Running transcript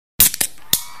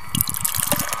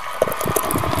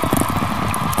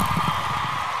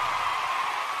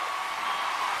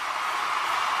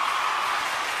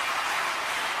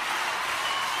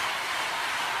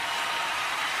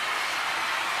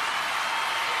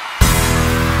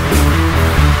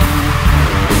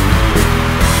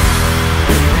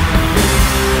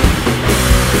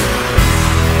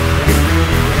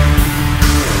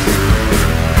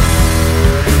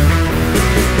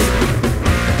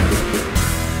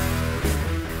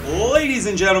Ladies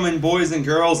and gentlemen, boys and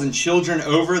girls, and children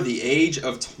over the age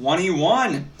of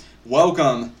 21,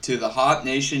 welcome to the Hop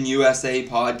Nation USA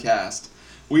podcast.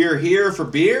 We are here for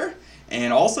beer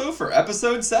and also for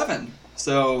episode 7.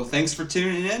 So thanks for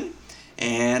tuning in,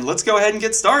 and let's go ahead and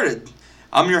get started.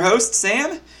 I'm your host,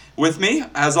 Sam. With me,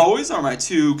 as always, are my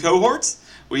two cohorts.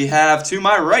 We have to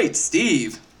my right,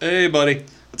 Steve. Hey, buddy.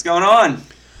 What's going on?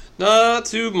 Not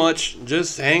too much.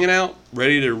 Just hanging out,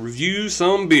 ready to review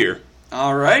some beer.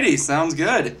 Alrighty, sounds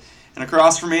good. And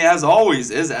across from me, as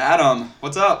always, is Adam.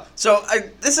 What's up? So,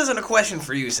 this isn't a question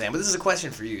for you, Sam, but this is a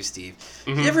question for you, Steve.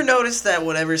 You ever notice that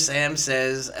whatever Sam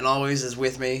says and always is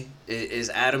with me is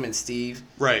Adam and Steve?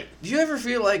 Right. Do you ever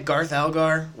feel like Garth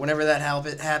Algar whenever that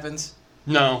happens?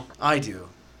 No. I do.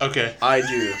 Okay. I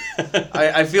do.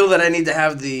 I feel that I need to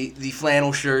have the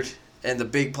flannel shirt and the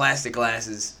big plastic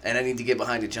glasses, and I need to get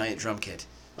behind a giant drum kit.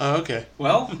 Oh, okay.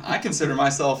 Well, I consider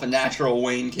myself a natural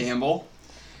Wayne Campbell.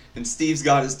 And Steve's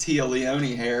got his Tia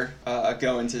Leone hair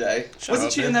going today.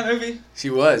 Wasn't she in that movie?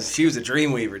 She was. She was a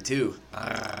Dreamweaver, too.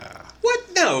 What?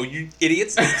 No, you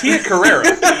idiots. Tia Carrera.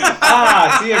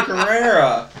 Tia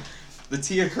Carrera. The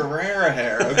Tia Carrera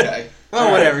hair. Okay.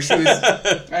 Well, whatever. She was.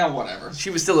 Well, whatever.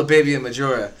 She was still a baby in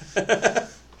Majora.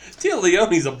 Tia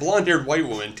Leone's a blonde-haired white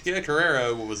woman. Tia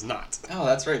Carrera was not. Oh,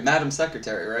 that's right. Madam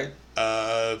Secretary, right?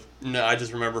 No, I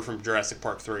just remember from Jurassic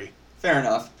Park 3. Fair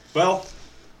enough. Well,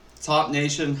 it's Hop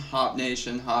Nation, Hop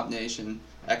Nation, Hop Nation.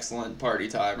 Excellent party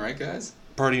time, right, guys?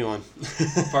 Party on.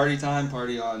 Party time,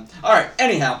 party on. All right,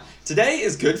 anyhow, today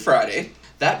is Good Friday.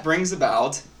 That brings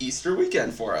about Easter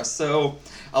weekend for us. So,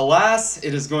 alas,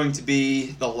 it is going to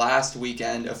be the last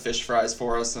weekend of fish fries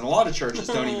for us, and a lot of churches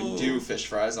don't even do fish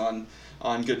fries on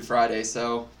Good Friday,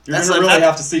 so you're going to really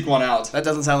have to seek one out. That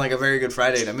doesn't sound like a very good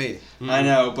Friday to me. I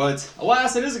know, but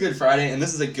alas, it is a Good Friday, and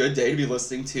this is a good day to be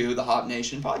listening to the Hop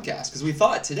Nation podcast, because we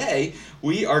thought today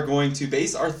we are going to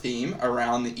base our theme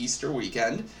around the Easter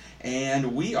weekend,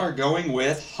 and we are going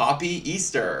with Hoppy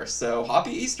Easter. So,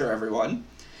 Hoppy Easter, everyone.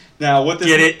 Now, what this...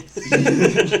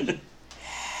 Get it?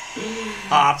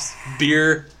 Hops,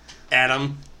 beer,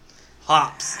 Adam,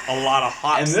 hops. A lot of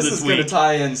hops and this is week. going to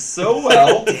tie in so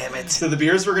well Damn it. to the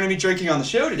beers we're going to be drinking on the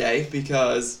show today,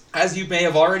 because, as you may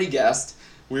have already guessed,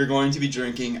 we're going to be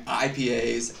drinking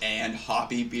IPAs and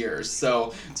hoppy beers.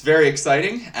 So, it's very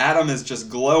exciting. Adam is just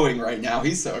glowing right now.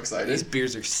 He's so excited. These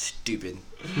beers are stupid.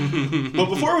 But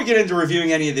before we get into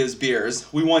reviewing any of those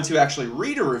beers, we want to actually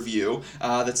read a review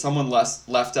that someone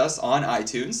left us on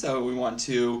iTunes. So we want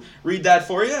to read that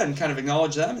for you and kind of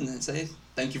acknowledge them and then say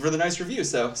thank you for the nice review.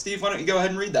 So, Steve, why don't you go ahead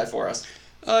and read that for us?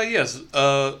 Yes.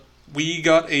 We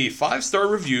got a 5-star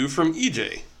review from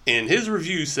EJ, and his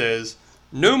review says,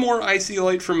 "No more Icy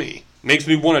Light for me. Makes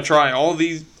me want to try all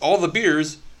the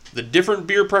beers. The different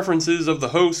beer preferences of the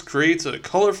host creates a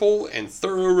colorful and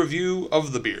thorough review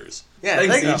of the beers." Yeah,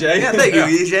 Thanks, EJ. Yeah, thank you,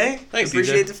 EJ. Thanks,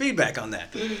 Appreciate EJ. the feedback on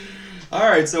that. All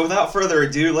right, so without further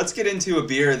ado, let's get into a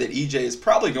beer that EJ is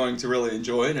probably going to really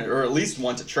enjoy, or at least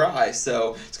want to try.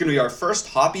 So it's going to be our first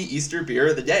Hoppy Easter beer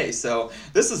of the day. So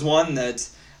this is one that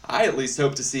I at least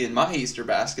hope to see in my Easter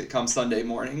basket come Sunday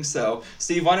morning. So,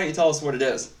 Steve, why don't you tell us what it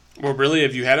is? Well, really,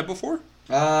 have you had it before?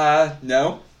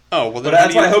 No. Oh, well, But then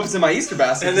that's why I hope it's in my Easter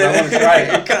basket, because I want to try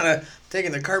You're it. kind of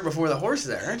taking the cart before the horse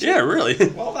there, aren't you? Yeah, really.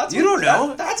 Well, that's You don't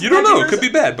know. That's You don't know. It beers- could be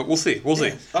bad, but we'll see. We'll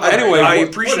see. All right. Anyway, I what is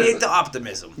appreciate it? the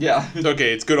optimism. Yeah.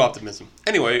 Okay, it's good optimism.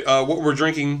 Anyway, what we're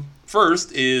drinking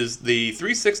first is the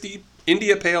 360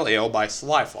 India Pale Ale by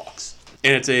Sly Fox.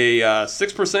 And it's a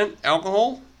 6%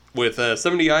 alcohol with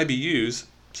 70 IBUs,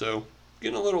 so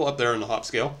getting a little up there in the hop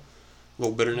scale. A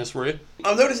little bitterness for you.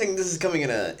 I'm noticing this is coming in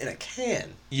a can.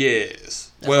 Yes.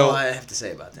 That's all I have to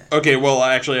say about that. Okay, well,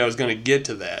 actually, I was going to get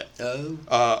to that. Oh.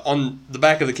 On the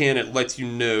back of the can, it lets you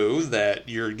know that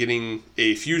you're getting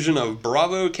a fusion of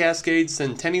Bravo, Cascade,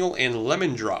 Centennial, and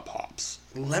Lemon Drop hops.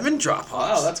 Lemon drop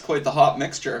hops. Wow, that's quite the hop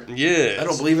mixture. Yes. I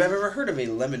don't believe I've ever heard of a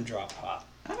lemon drop hop.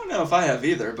 I don't know if I have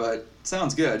either, but it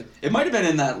sounds good. It might have been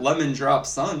in that Lemon Drop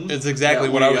Sun. It's exactly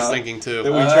that what we, I was thinking, too.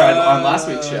 That we tried on last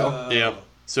week's show. Yeah.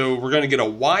 So we're going to get a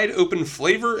wide open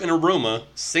flavor and aroma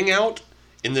sing out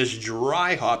in this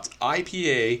dry hopped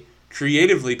IPA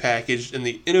creatively packaged in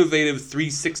the innovative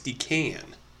 360 can.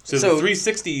 So the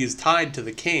 360 is tied to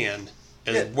the can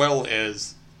as well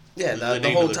as Yeah, the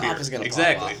name whole of the top beer. is going to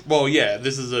Exactly. pop off. Well, yeah,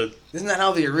 this is a... Isn't that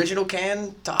how the original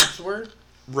can tops were?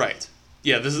 Right.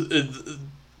 Yeah, this is...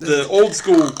 the old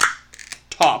school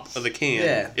top of the can.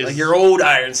 Yeah, is, like your old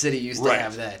Iron City used Right. to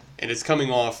have that. And it's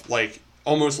coming off like...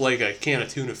 almost like a can of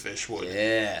tuna fish would.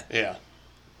 Yeah. Yeah.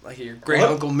 Like your great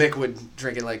Well- Uncle Mick would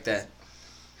drink it like that.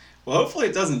 Well, hopefully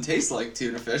it doesn't taste like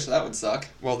tuna fish. That would suck.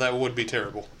 Well, that would be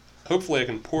terrible. Hopefully I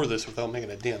can pour this without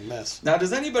making a damn mess. Now,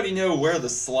 does anybody know where the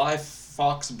Sly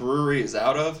Fox Brewery is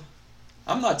out of?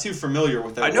 I'm not too familiar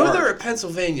with that. I know they're a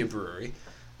Pennsylvania brewery.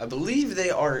 I believe they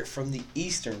are from the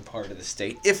eastern part of the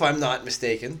state, if I'm not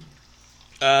mistaken.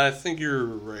 I think you're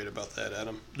right about that,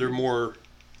 Adam. They're more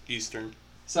eastern.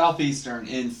 Southeastern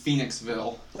in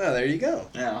Phoenixville. Oh, there you go.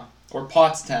 Yeah. Or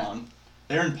Pottstown.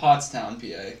 They're in Pottstown,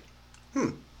 PA.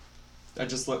 I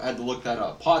just had to look that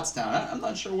up. Pottstown. I'm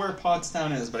not sure where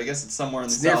Pottstown is, but I guess it's somewhere in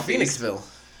the Near southeast. Phoenixville.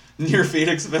 Near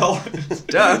Phoenixville?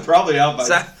 Duh. Probably out by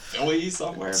Philly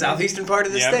somewhere. Southeastern part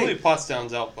of the I state. believe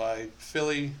Pottstown's out by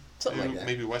Philly. Something like that.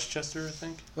 Maybe Westchester, I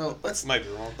think. Well, let's Might be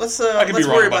wrong. let's I could be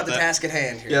wrong worry about about the that. task at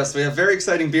hand here. Yes, we have very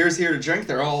exciting beers here to drink.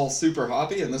 They're all super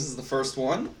hoppy, and this is the first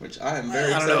one, which I am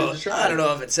very excited to try. I don't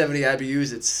know if at 70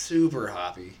 IBUs it's super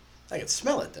hoppy. I can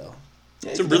smell it though. Yeah,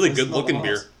 It's you a really definitely smell good-looking the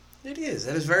beer. hops. It is.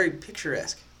 That is very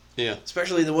picturesque. Yeah.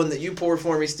 Especially the one that you poured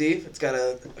for me, Steve. It's got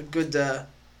a good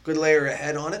layer of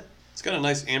head on it. It's got a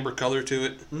nice amber color to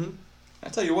it. I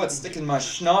tell you what, sticking my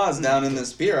schnoz down in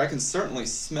this beer, I can certainly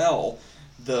smell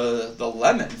the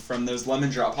lemon from those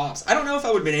lemon drop hops. I don't know if I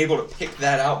would have been able to pick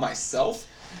that out myself,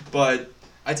 but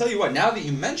I tell you what, now that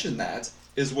you mention that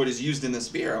is what is used in this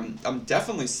beer, I'm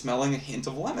definitely smelling a hint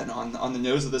of lemon on the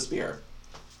nose of this beer.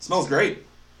 It smells great.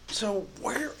 So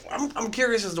I'm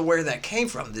curious as to where that came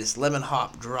from. This lemon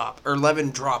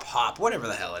drop hop, whatever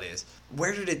the hell it is.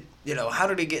 Where did it? How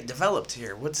did it get developed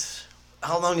here?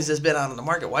 How long has this been out on the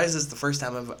market? Why is this the first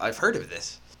time I've heard of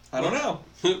this? I don't know.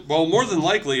 Well, more than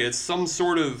likely, it's some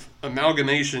sort of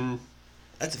amalgamation,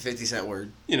 That's a 50-cent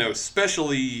word.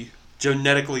 specially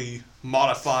genetically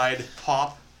modified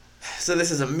hop. So this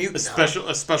is a A mutant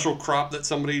special crop that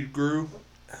somebody grew.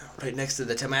 hop right next to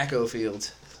the tobacco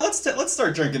fields. Let's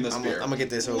start drinking this beer. I'm gonna get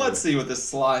this over. Let's see what this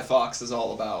Sly Fox is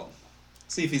all about.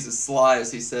 See if he's as sly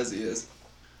as he says he is.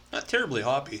 Not terribly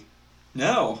hoppy.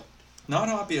 No, not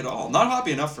hoppy at all. Not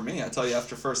hoppy enough for me, I tell you,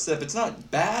 after first sip. It's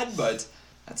not bad, but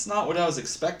that's not what I was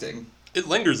expecting. It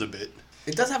lingers a bit.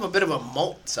 It does have a bit of a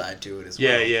malt side to it as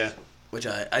well. Yeah. Which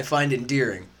I find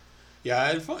endearing.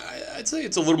 Yeah, I'd say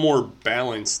it's a little more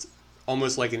balanced,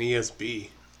 almost like an ESB.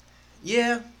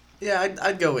 Yeah,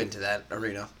 I'd go into that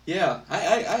arena. Yeah,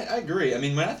 I agree. I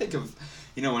mean, when I think of,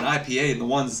 an IPA and the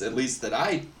ones, at least, that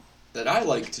I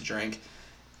like to drink,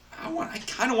 I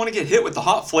kind of want to get hit with the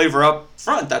hop flavor up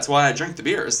front. That's why I drink the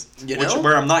beers.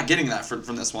 Where I'm not getting that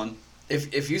from this one.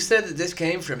 If you said that this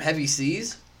came from Heavy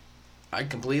Seas,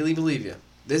 I'd completely believe you.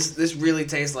 This really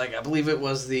tastes like, I believe it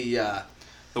was the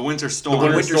Winter Storm. The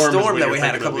Winter Storm is what Storm that you're we had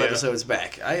a thinking couple of, yeah. episodes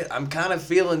back. I'm kind of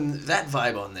feeling that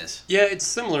vibe on this. Yeah, it's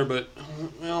similar, but,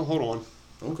 well, hold on.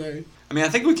 Okay. I mean, I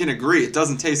think we can agree it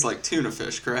doesn't taste like tuna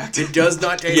fish, correct? It does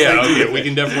not taste Yeah, like okay, we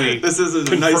can definitely This isn't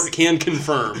a nice. can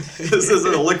confirm. This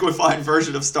isn't a liquefied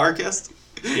version of Starkist.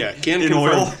 Yeah, can In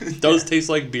confirm. oil. Does taste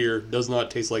like beer, does not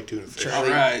taste like tuna fish. Charlie,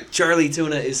 All right. Charlie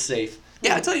Tuna is safe.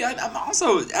 Yeah, I tell you, I'm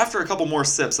also, after a couple more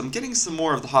sips, I'm getting some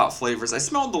more of the hop flavors. I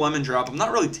smelled the lemon drop. I'm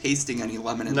not really tasting any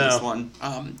lemon in this one.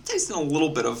 Tasting a little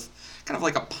bit of kind of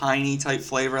like a piney type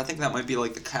flavor. I think that might be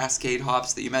like the Cascade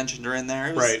hops that you mentioned are in there.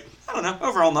 It was, Right. I don't know.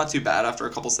 Overall, not too bad after a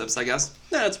couple sips, I guess.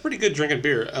 Yeah, it's pretty good drinking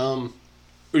beer.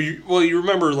 You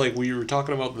remember, like, we were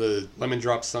talking about the Lemon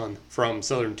Drop Sun from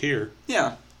Southern Tier.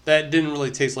 Yeah. That didn't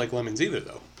really taste like lemons either,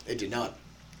 though. It did not.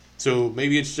 So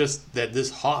maybe it's just that this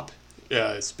hop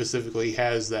specifically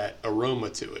has that aroma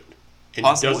to it. And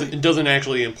Possibly. it doesn't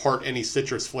actually impart any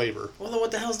citrus flavor. Well, then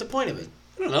what the hell's the point of it?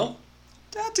 I don't know.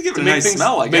 To give it To a make nice things,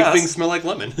 smell, I make guess. things smell like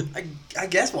lemon. I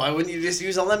guess why wouldn't you just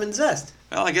use a lemon zest?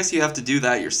 Well, I guess you have to do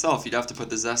that yourself. You'd have to put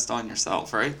the zest on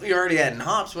yourself, right? You're already adding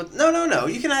hops. No.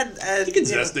 You can add You can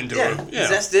zest into it. Yeah.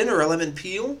 Zest in or a lemon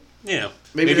peel. Yeah.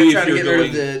 Maybe they're if trying to you're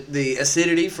get rid of the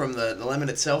acidity from the lemon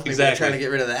itself. Maybe they're Exactly. trying to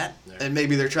get rid of that. And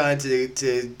maybe they're trying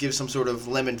to give some sort of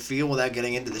lemon feel without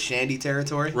getting into the shandy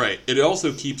territory. Right. It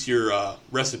also keeps your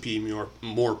recipe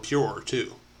more pure,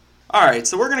 too. All right,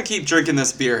 so we're going to keep drinking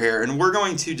this beer here, and we're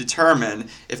going to determine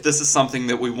if this is something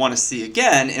that we want to see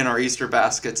again in our Easter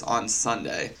baskets on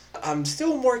Sunday. I'm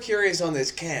still more curious on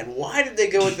this can. Why did they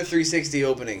go with the 360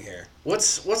 opening here?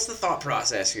 What's the thought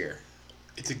process here?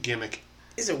 It's a gimmick.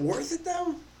 Is it worth it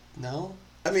though? No?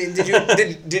 I mean, did you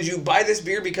did you buy this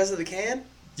beer because of the can?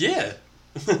 Yeah.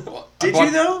 Did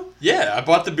you though? Yeah, I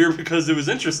bought the beer because it was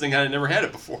interesting. I had never had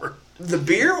it before. The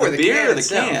beer or the beer can or the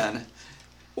itself? can?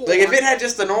 Like if it had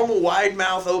just a normal wide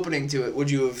mouth opening to it,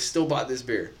 would you have still bought this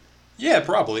beer? Yeah,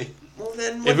 probably. Well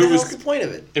then, what If the it was- hell's the point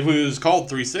of it? If it was called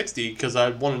 360, because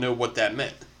I'd want to know what that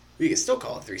meant. You can still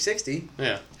call it 360.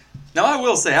 Yeah. Now, I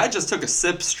will say, I just took a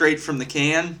sip straight from the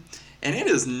can, And it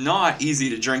is not easy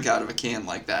to drink out of a can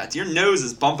like that. Your nose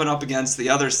is bumping up against the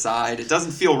other side. It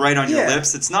doesn't feel right on your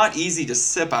lips. It's not easy to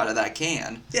sip out of that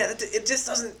can. Yeah, it just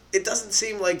doesn't. It doesn't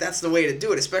seem like that's the way to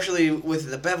do it, especially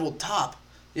with the beveled top.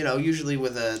 You know, usually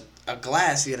with a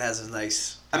glass, it has a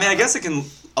nice. I mean, I guess it can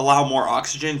allow more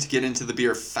oxygen to get into the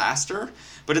beer faster,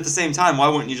 but at the same time, why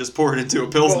wouldn't you just pour it into a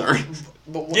Pilsner?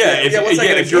 But what's that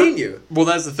going to gain you? Well,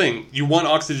 that's the thing. You want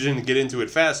oxygen to get into it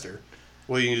faster.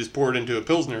 Well, you can just pour it into a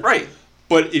Pilsner. Right.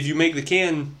 But if you make the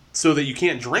can so that you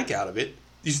can't drink out of it,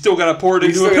 you still got to pour it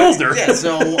into a Pilsner. Yeah,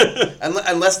 so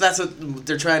unless that's what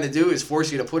they're trying to do is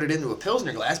force you to put it into a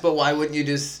Pilsner glass, but why wouldn't you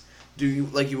just do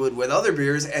like you would with other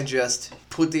beers and just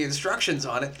put the instructions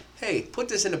on it? Hey, put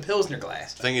this in a Pilsner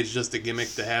glass. I think it's just a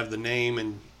gimmick to have the name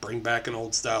and bring back an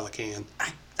old style of can.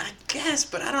 I guess,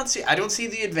 but I don't see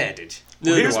the advantage.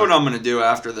 Well, here's what I'm going to do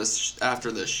after this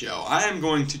show. I am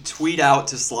going to tweet out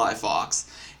to Sly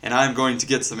Fox, and I'm going to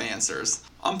get some answers.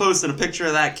 I'm posting a picture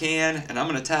of that can, and I'm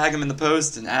going to tag them in the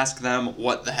post and ask them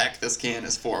what the heck this can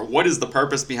is for. What is the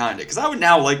purpose behind it? Because I would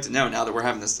now like to know now that we're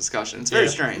having this discussion. It's very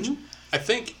strange. I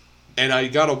think, and I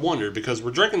got to wonder, because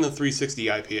we're drinking the 360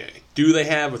 IPA. Do they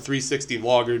have a 360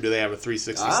 lager? Do they have a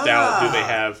 360 stout? Do they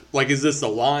have, is this a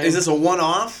line? Is this a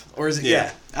one-off? Or is it,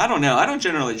 yeah. I don't know. I don't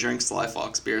generally drink Sly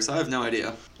Fox beer, so I have no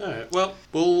idea. All right. Well,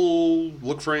 we'll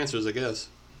look for answers, I guess.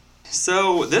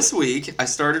 So this week, I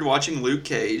started watching Luke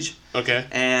Cage. Okay.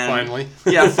 And finally.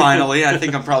 Yeah, finally. I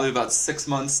think I'm probably about 6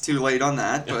 months too late on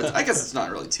that, but I guess it's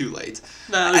not really too late.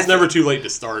 No, it's never too late to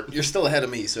start. You're still ahead of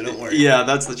me, so don't worry. Yeah,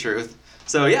 that's the truth.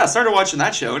 So yeah, I started watching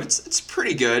that show, and it's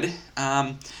pretty good.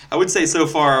 I would say so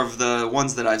far of the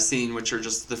ones that I've seen, which are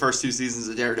just the first 2 seasons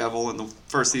of Daredevil and the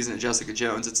first season of Jessica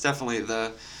Jones, it's definitely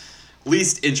the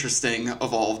least interesting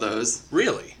of all of those.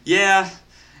 Really? Yeah.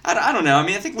 I don't know. I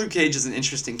mean, I think Luke Cage is an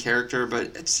interesting character,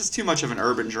 but it's just too much of an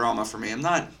urban drama for me. I'm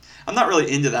not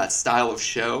really into that style of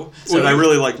show, but I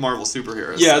really like Marvel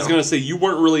superheroes. Yeah, so. I was going to say, you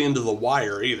weren't really into The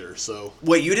Wire either, so...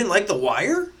 Wait, you didn't like The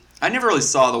Wire? I never really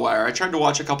saw The Wire. I tried to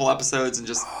watch a couple episodes and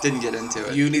just didn't get into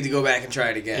it. You need to go back and try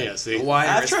it again. Yeah, see? The Wire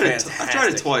I've tried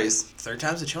it twice. Third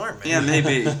time's a charm, man. Yeah,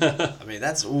 maybe. I mean,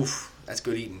 that's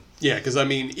good eating. Yeah, because, I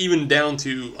mean, even down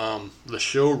to the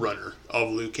showrunner of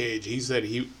Luke Cage, he said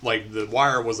The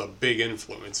Wire was a big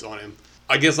influence on him.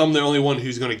 I guess I'm the only one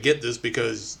who's going to get this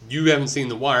because you haven't seen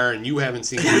The Wire and you haven't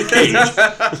seen Luke Cage.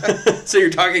 So you're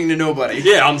talking to nobody.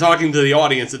 Yeah, I'm talking to the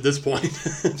audience at this point.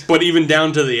 But even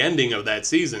down to the ending of that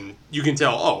season, you can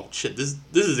tell, oh, shit, this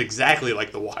is exactly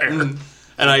like The Wire. Mm.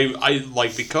 And I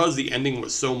because the ending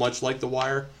was so much like The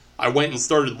Wire, I went and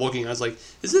started looking. I was like,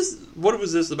 what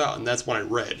was this about? And that's when I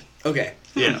read. Okay.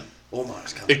 Yeah.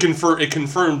 Omar's coming. It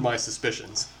confirmed my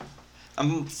suspicions.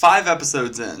 I'm 5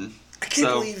 episodes in. I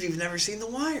can't believe you've never seen The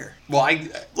Wire. Well,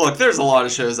 look, there's a lot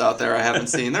of shows out there I haven't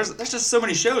seen. There's just so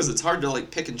many shows. It's hard to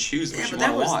pick and choose what you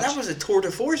want to watch. That was a tour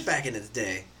de force back in its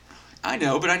day. I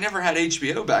know, but I never had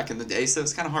HBO back in the day, so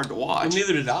it's kind of hard to watch. Well,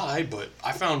 neither did I, but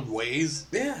I found ways.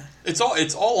 Yeah. It's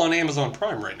all on Amazon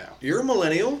Prime right now. You're a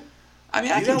millennial. I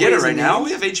mean, I can get it right now.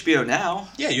 We have HBO now.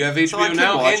 Yeah, you have HBO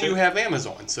now, and you have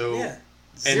Amazon. So yeah,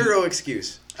 zero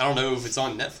excuse. I don't know if it's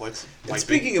on Netflix. And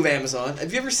speaking of Amazon,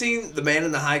 have you ever seen The Man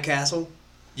in the High Castle?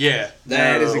 Yeah.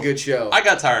 That is a good show. I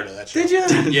got tired of that show. Did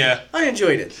you? Yeah. I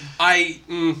enjoyed it. I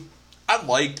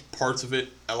liked parts of it.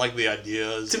 I like the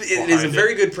ideas. It is a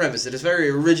very good premise. It is a very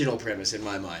original premise in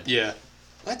my mind. Yeah.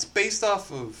 That's based off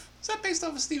of... Is that based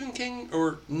off of Stephen King?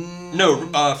 Or...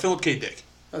 No, Philip K. Dick.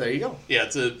 Oh, there you go. Yeah,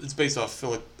 it's based off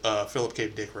Philip K.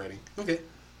 Dick writing. Okay.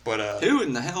 But who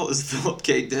in the hell is Philip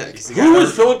K. Dick? Who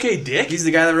is Philip K. Dick? He's the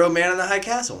guy that wrote Man in the High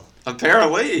Castle.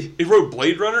 Apparently. He wrote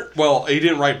Blade Runner? Well, he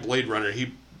didn't write Blade Runner.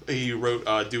 He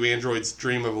wrote Do Androids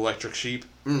Dream of Electric Sheep?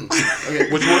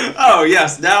 Okay. Which one? Oh,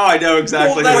 yes. Now I know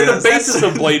exactly what it is. That's the basis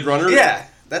of Blade Runner. Yeah.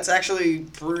 That's actually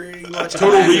pretty much...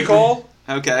 Total Recall?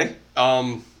 Okay.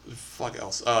 Fuck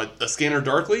else. A Scanner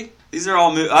Darkly? These are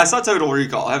all... I saw Total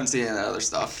Recall. I haven't seen any of that other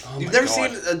stuff. Oh, you've never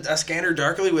seen a Scanner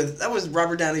Darkly with... That was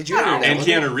Robert Downey Jr. And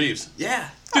Keanu Reeves. Yeah.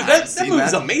 Dude, that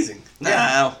movie's amazing.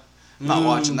 No. I'm not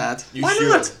watching that. Why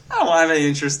not? I don't have any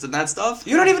interest in that stuff.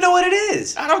 You don't even know what it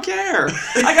is. I don't care.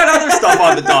 I got other stuff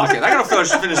on the docket. I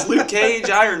gotta finish Luke Cage,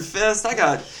 Iron Fist.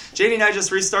 JD and I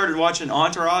just restarted watching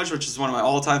Entourage, which is one of my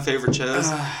all-time favorite shows.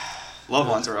 Love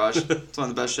Entourage. It's one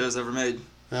of the best shows ever made.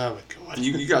 Oh my god.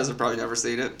 You guys have probably never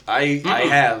seen it. I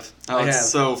have. Oh, it's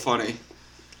so funny.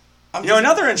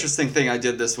 Another interesting thing I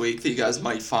did this week that you guys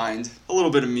might find a little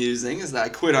bit amusing is that I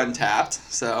quit Untapped.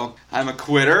 So I'm a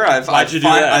quitter. Why'd you do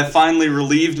that? I've finally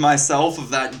relieved myself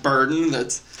of that burden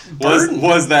that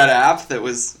was that app that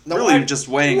was really just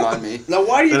weighing on me. Now,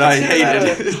 why do you that consider I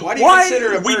that hated. why do you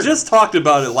consider a We burden? just talked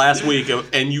about it last week,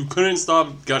 and you couldn't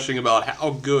stop gushing about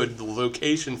how good the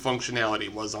location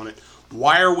functionality was on it.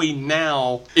 Why are we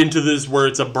now into this where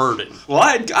it's a burden? Well,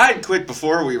 I'd quit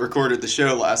before we recorded the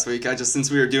show last week. Since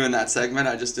we were doing that segment,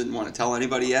 I just didn't want to tell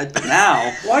anybody yet. But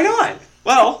now, Why not?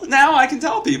 well, now I can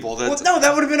tell people that Well, no,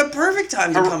 that would have been a perfect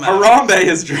time to come out. Harambe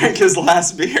has drank his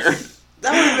last beer.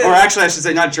 That would have been. Or actually, I should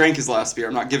say not drank his last beer.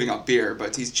 I'm not giving up beer,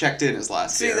 but he's checked in his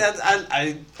last See beer.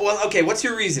 that well, okay. What's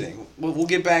your reasoning? We'll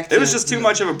get back to It was just too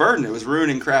much of a burden. It was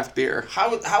ruining craft beer. How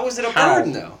was it a How?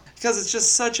 burden though? Because it's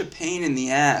just such a pain in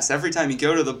the ass. Every time you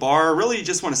go to the bar, really you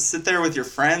just want to sit there with your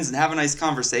friends and have a nice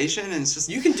conversation, and it's just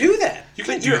You can do that. You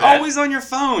can but do you're that. always on your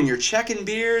phone. You're checking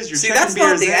beers. You're See, checking that's not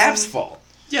beers the in. app's fault.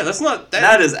 Yeah, that's not that.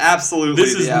 That is absolutely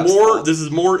This is the app's more. fault. This is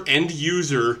more end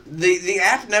user. The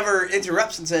app never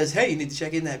interrupts and says, "Hey, you need to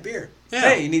check in that beer. Yeah.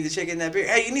 Hey, you need to check in that beer.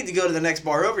 Hey, you need to go to the next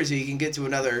bar over so you can get to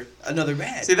another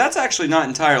bag." See, that's actually not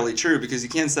entirely true because you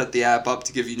can set the app up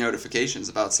to give you notifications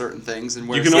about certain things and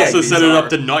where You can certain also beers set it up are.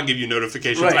 to not give you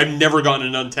notifications. Right. I've never gotten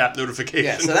an untapped notification.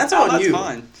 Yeah, so that's Oh, on that's you.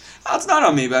 fine. Oh, it's not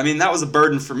on me, but I mean that was a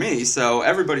burden for me. So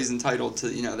everybody's entitled to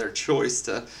their choice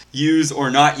to use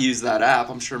or not use that app.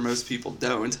 I'm sure most people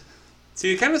don't.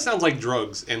 See, it kind of sounds like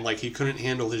drugs, and like he couldn't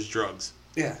handle his drugs.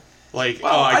 Yeah. Like,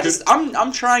 Well, I could.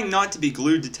 I'm trying not to be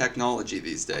glued to technology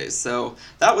these days. So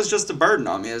that was just a burden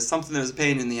on me. It was something that was a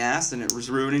pain in the ass, and it was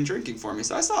ruining drinking for me.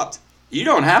 So I stopped. You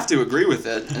don't have to agree with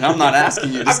it, and I'm not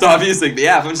asking you to stop using the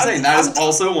app. I'm just saying that is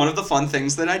also one of the fun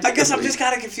things that I did. I guess this I'm week. just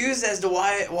kind of confused as to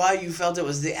why you felt it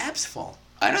was the app's fault.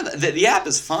 I know that the app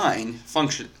is fine.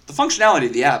 The functionality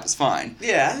of the app is fine.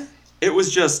 Yeah. It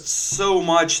was just so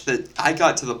much that I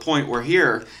got to the point where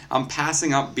here I'm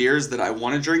passing up beers that I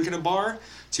want to drink in a bar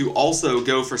to also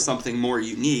go for something more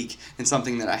unique and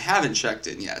something that I haven't checked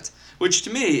in yet, which to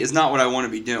me is not what I want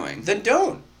to be doing. Then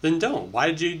don't. Then don't. Why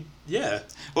did you? Yeah.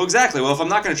 Well, exactly. Well, if I'm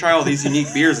not going to try all these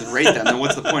unique beers and rate them, then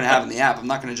what's the point of having the app? I'm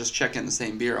not going to just check in the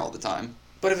same beer all the time.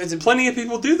 But if it's a Plenty of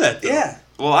people do that, though. yeah.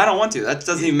 Well, I don't want to. That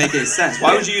doesn't even make any sense.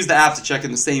 Why would you use the app to check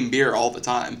in the same beer all the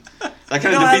time? That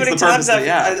kind of how defeats many the purpose times of the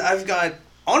app. I've got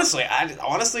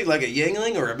honestly like a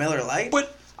Yingling or a Miller Lite.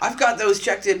 But I've got those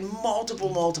checked in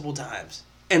multiple times.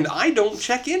 and I don't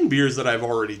check in beers that I've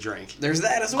already drank. There's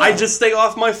that as well. I just stay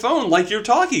off my phone like you're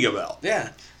talking about. yeah.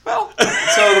 Well,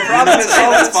 So the problem is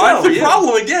that's fine for The you.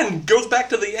 problem again goes back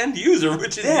to the end user,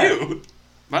 which is Yeah. you.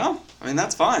 Well, I mean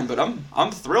that's fine, but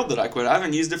I'm thrilled that I quit. I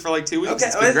haven't used it for like 2 weeks. Okay,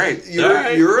 It's been great.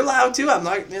 You're allowed to. I'm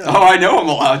not. Oh, I know I'm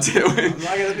allowed to. I'm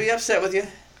not gonna be upset with you.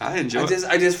 I enjoy it.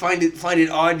 I just find it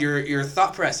odd your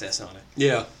thought process on it.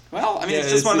 Yeah. Well, I mean, Yeah, it's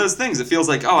just it's- one of those things. It feels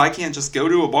like, oh, I can't just go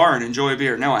to a bar and enjoy a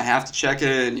beer. No, I have to check it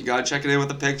in. You got to check it in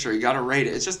with a picture. You got to rate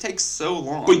it. It just takes so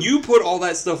long. But you put all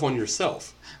that stuff on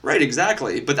yourself. Right,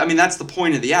 exactly. But I mean, that's the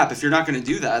point of the app. If you're not going to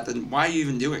do that, then why are you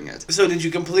even doing it? So did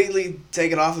you completely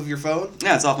take it off of your phone?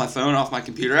 Yeah, it's off my phone, off my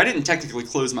computer. I didn't technically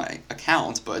close my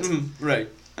account, but Right.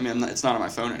 I mean, it's not on my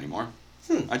phone anymore.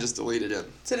 I just deleted it.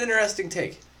 It's an interesting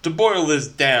take. To boil this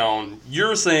down,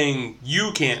 you're saying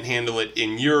you can't handle it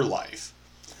in your life.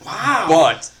 Wow.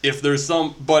 But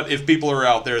if people are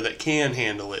out there that can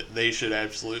handle it, they should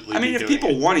absolutely. I mean, be if doing people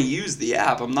it. want to use the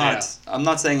app, I'm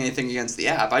not saying anything against the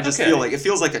app. I just Okay. feel like it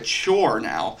feels like a chore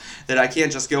now that I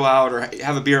can't just go out or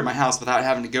have a beer at my house without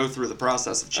having to go through the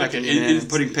process of checking Okay, it in it's- and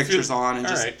putting it pictures feels- on and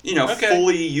just alright. Okay.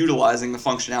 fully utilizing the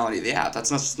functionality of the app. That's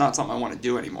not something I want to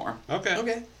do anymore. Okay.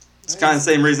 Okay. It's kind of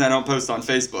the same reason I don't post on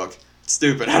Facebook. It's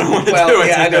stupid. I don't want to Well, do it.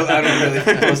 yeah, I don't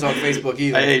really post on Facebook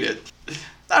either. I hate it.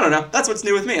 I don't know. That's what's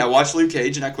new with me. I watched Luke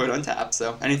Cage and I quit Untapped.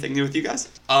 So, anything new with you guys?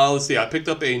 Let's see. I picked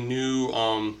up a new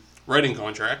writing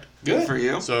contract. Good for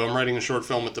you. So I'm writing a short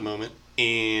film at the moment.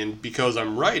 And because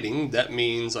I'm writing, that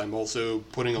means I'm also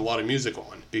putting a lot of music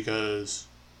on because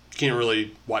you can't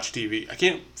really watch TV. I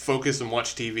can't focus and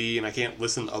watch TV, and I can't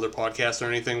listen to other podcasts or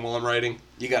anything while I'm writing.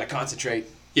 You got to concentrate.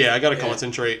 Yeah, I got to Yeah.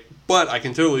 concentrate, but I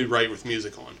can totally write with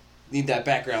music on. Need that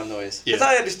background noise. Yeah. Because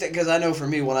I understand. Because I know for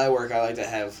me, when I work, I like to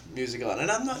have music on, and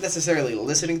I'm not necessarily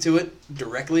listening to it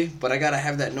directly, but I gotta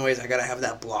have that noise. I gotta have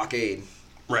that blockade.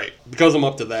 Right. Because I'm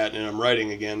up to that and I'm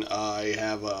writing again, I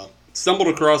have stumbled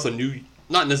across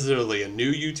not necessarily a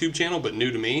new YouTube channel, but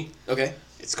new to me. Okay.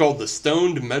 It's called The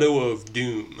Stoned Meadow of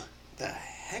Doom. The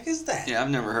heck is that? Yeah, I've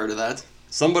never heard of that.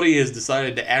 Somebody has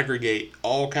decided to aggregate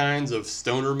all kinds of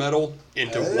stoner metal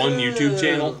into one YouTube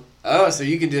channel. Oh, so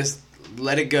you can just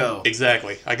let it go.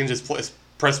 Exactly. I can just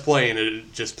press play and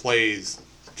it just plays,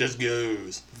 just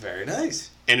goes. Very nice.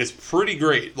 And it's pretty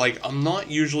great. Like, I'm not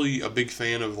usually a big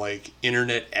fan of, like,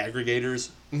 internet aggregators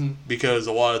because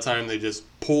a lot of the time they just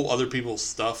pull other people's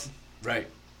stuff. Right.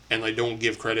 and they don't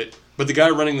give credit. But the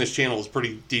guy running this channel is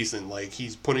pretty decent. Like,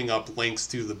 he's putting up links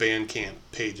to the Bandcamp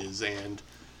pages and,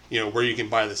 where you can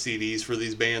buy the CDs for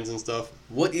these bands and stuff.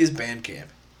 What is Bandcamp?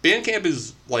 Bandcamp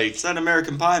is like... It's that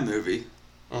American Pie movie.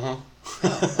 Uh-huh.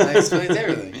 Oh, that explains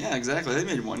everything. Yeah, exactly. They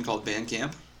made one called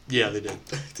Bandcamp. Yeah, they did.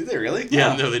 Did they really?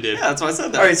 Yeah, no, they did. Yeah, that's why I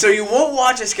said that. All right, so you won't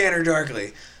watch A Scanner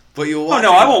Darkly, but you'll watch...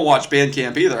 Oh, no, I won't watch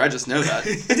Bandcamp either. I just know that.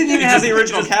 It didn't even have the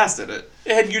original cast in it.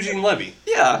 It had Eugene Levy.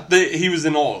 Yeah. He was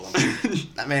in all of them.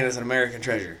 That man is an American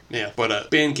treasure. Yeah,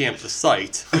 but Bandcamp, the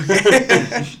site,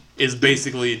 is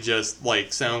basically just like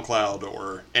SoundCloud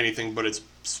or anything, but it's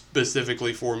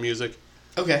specifically for music.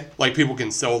 Okay. Like, people can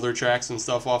sell their tracks and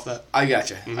stuff off that. I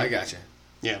gotcha. Mm-hmm. I gotcha.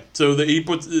 Yeah. So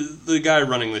the guy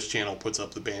running this channel puts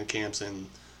up the Bandcamps and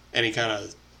any kind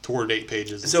of tour date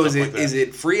pages and So stuff like that. is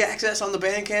it free access on the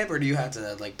Bandcamp, or do you have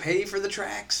to pay for the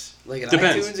tracks, like an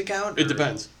Depends. iTunes account? It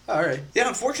depends. All right. Yeah.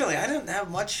 Unfortunately, I didn't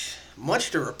have much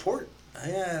to report.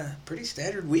 Pretty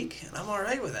standard week, and I'm all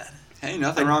right with that. Hey,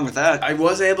 nothing wrong with that. I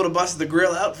was able to bust the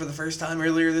grill out for the first time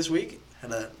earlier this week.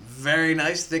 Had a very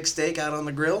nice thick steak out on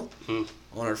the grill on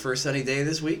our first sunny day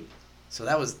this week. So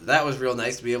that was real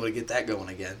nice to be able to get that going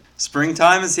again.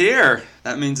 Springtime is here.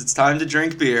 That means it's time to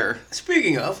drink beer.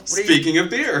 Speaking of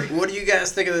beer. what do you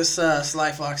guys think of this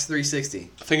Sly Fox 360?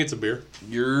 I think it's a beer.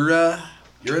 You're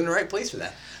in the right place for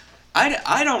that.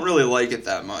 I don't really like it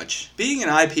that much. Being an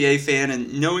IPA fan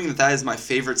and knowing that is my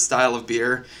favorite style of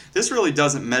beer, this really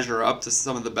doesn't measure up to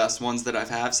some of the best ones that I've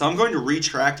had. So I'm going to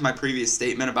retract my previous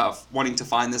statement about wanting to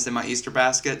find this in my Easter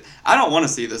basket. I don't want to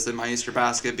see this in my Easter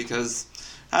basket because,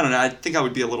 I don't know, I think I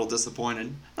would be a little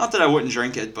disappointed. Not that I wouldn't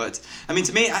drink it, but, I mean,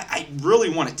 to me, I really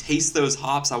want to taste those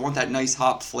hops. I want that nice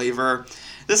hop flavor.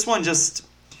 This one just,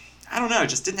 I don't know, it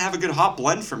just didn't have a good hop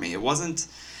blend for me. It wasn't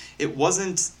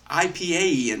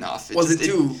IPA-y enough. Was it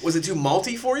too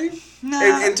malty for you?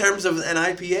 Nah. In terms of an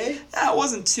IPA? It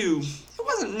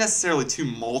wasn't necessarily too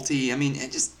malty. I mean,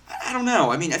 I don't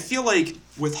know. I mean, I feel like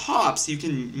with hops, you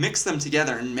can mix them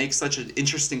together and make such an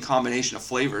interesting combination of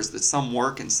flavors that some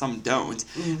work and some don't.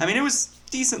 I mean, it was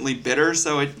decently bitter,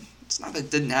 so it's not that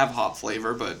it didn't have hop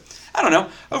flavor, but I don't know.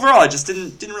 Overall, I just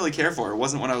didn't really care for it. It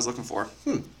wasn't what I was looking for.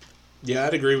 Yeah,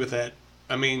 I'd agree with that.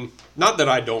 I mean, not that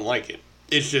I don't like it.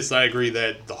 It's just I agree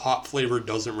that the hop flavor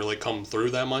doesn't really come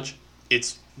through that much.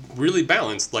 It's really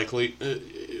balanced, like we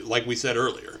said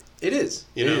earlier. It is.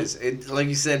 You know? It, like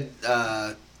you said,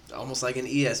 almost like an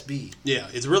ESB. Yeah,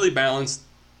 it's really balanced.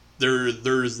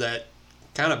 There's that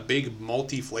kind of big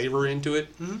malty flavor into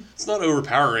it. Mm-hmm. It's not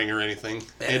overpowering or anything.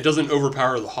 And it doesn't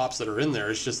overpower the hops that are in there.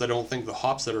 It's just I don't think the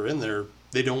hops that are in there,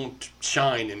 they don't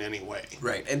shine in any way.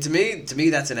 Right. And to me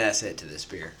that's an asset to this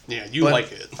beer. Yeah, you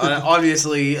like it.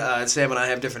 Obviously, Sam and I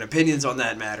have different opinions on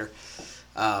that matter.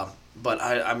 But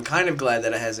I'm kind of glad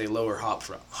that it has a lower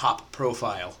hop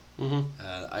profile. Mm-hmm.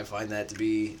 I find that to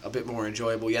be a bit more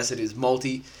enjoyable. Yes, it is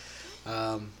malty,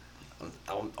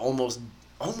 almost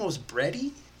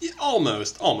bready. Yeah,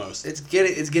 almost. It's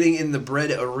getting in the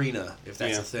bread arena, if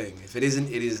that's a thing. If it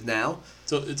isn't, it is now.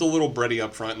 So it's a little bready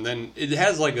up front, and then it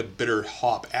has like a bitter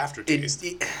hop aftertaste,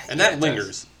 and that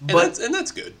lingers. And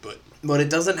that's good, but it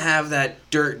doesn't have that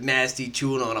dirt nasty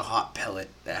chewing on a hot pellet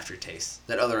aftertaste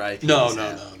that other IPAs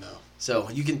have. No.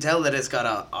 So you can tell that it's got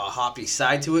a hoppy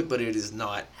side to it, but it is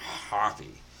not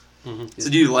hoppy. Mm-hmm. So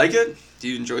do you like it? Do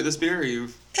you enjoy this beer?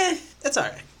 It's all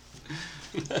right.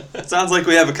 Sounds like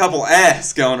we have a couple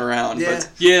ahs going around. Yeah. But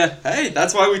Yeah. hey,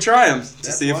 that's why we try them,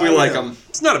 to see if we like them.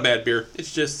 It's not a bad beer.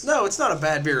 It's just... No, it's not a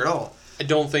bad beer at all. I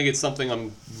don't think it's something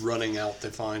I'm running out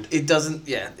to find. It doesn't,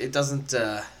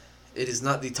 it is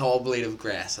not the tall blade of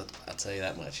grass, I'll tell you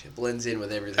that much. It blends in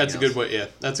with everything That's else. a good way,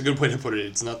 That's a good way to put it.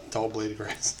 It's not the tall blade of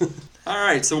grass. All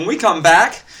right, so when we come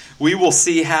back, we will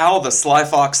see how the Sly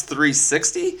Fox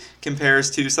 360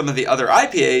 compares to some of the other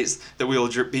IPAs that we will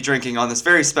be drinking on this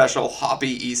very special Hoppy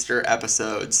Easter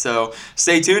episode. So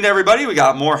stay tuned, everybody. We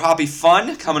got more Hoppy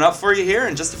fun coming up for you here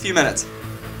in just a few minutes.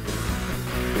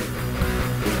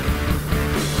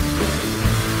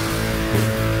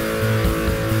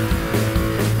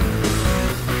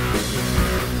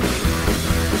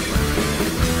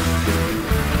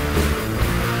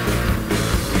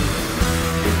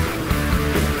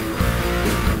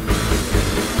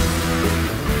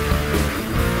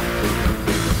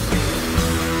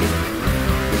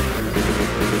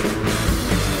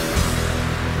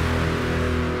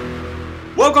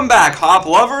 Welcome back, hop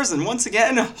lovers, and once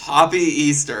again, Hoppy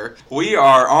Easter. We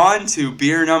are on to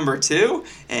beer number 2,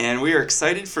 and we are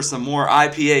excited for some more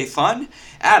IPA fun.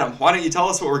 Adam, why don't you tell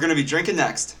us what we're going to be drinking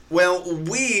next? Well,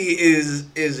 we is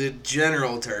a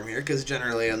general term here, because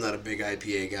generally I'm not a big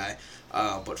IPA guy.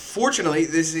 But fortunately,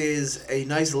 this is a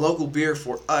nice local beer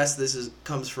for us.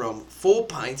 Comes from Full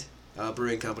Pint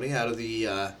Brewing Company out of the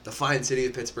fine city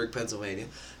of Pittsburgh, Pennsylvania.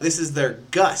 This is their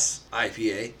Gus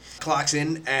IPA. Clocks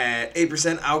in at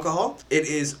 8% alcohol. It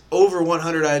is over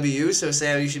 100 IBUs, so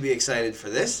Sam, you should be excited for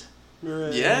this.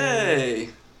 Yay!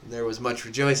 There was much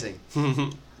rejoicing.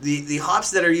 The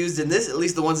hops that are used in this, at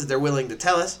least the ones that they're willing to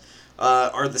tell us,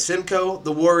 are the Simcoe,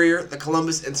 the Warrior, the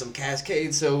Columbus, and some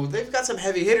Cascade. So they've got some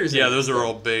heavy hitters. Yeah, in those this are thing.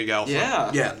 all big alpha.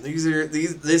 Yeah. Yeah,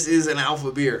 this is an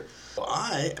alpha beer. Well,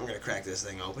 I am gonna crack this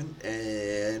thing open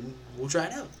and we'll try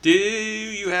it out. Do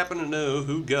you happen to know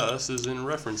who Gus is in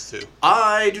reference to?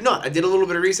 I do not. I did a little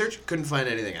bit of research, couldn't find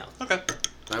anything out. Okay.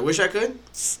 I wish I could.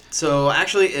 So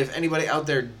actually, if anybody out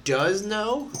there does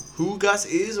know who Gus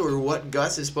is or what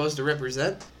Gus is supposed to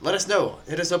represent, let us know.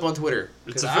 Hit us up on Twitter.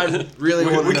 Because I really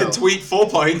want to know. We can tweet Full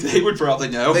Pint. They would probably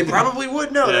know. They probably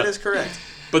would know. Yeah. That is correct.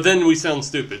 But then we sound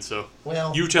stupid, so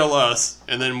Well, you tell us,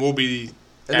 and then we'll be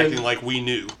And acting then- like we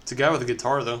knew. It's a guy with a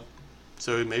guitar, though,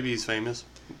 so maybe he's famous.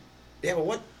 yeah, but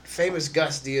what famous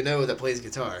Gus do you know that plays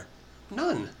guitar?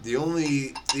 None. The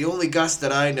only Gus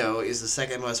that I know is the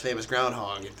second most famous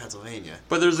groundhog in Pennsylvania.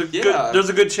 But there's a Yeah.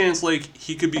 good chance like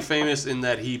he could be famous in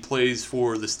that he plays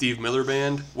for the Steve Miller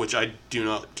Band, which I do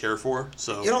not care for.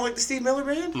 So You don't like the Steve Miller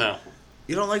Band? no.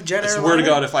 You don't like Jet I Airliner? swear to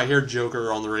God, if I hear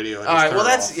Joker on the radio, I just All right, turn well it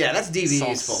that's off. that's This all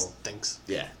DV's fault. stinks.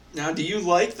 Yeah, Now, do you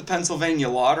like the Pennsylvania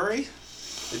lottery?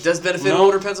 it does benefit No.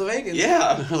 older Pennsylvanians.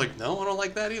 Yeah. They're like, no, I don't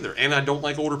like that either, and I don't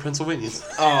like older Pennsylvanians.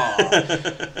 Oh,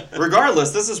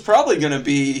 Regardless, this is probably going to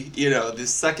be, the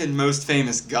second most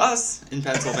famous Gus in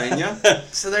Pennsylvania.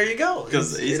 so there you go.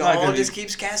 'Cause he's it not all gonna be- just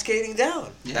keeps cascading down.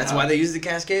 Yeah. That's why they use the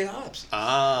Cascade hops.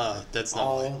 That's not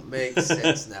why. All makes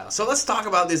sense now. So let's talk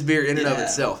about this beer in and of Yeah.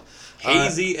 itself.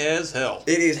 Hazy as hell.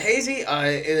 It is hazy.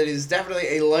 It is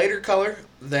definitely a lighter color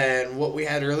than what we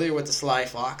had earlier with the Sly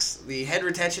Fox. The head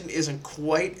retention isn't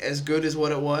quite as good as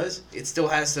what it was. It still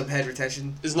has some head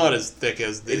retention. It's not as thick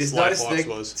as the It is Sly not as Fox thick.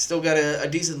 was. Still got a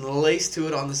decent lace to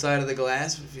it on the side of the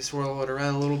glass if you swirl it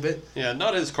around a little bit. Yeah,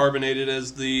 not as carbonated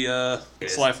as the It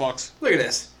is. Sly Fox. Look at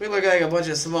this. We look like a bunch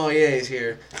of sommeliers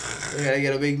here. We gotta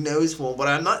get a big nose full, but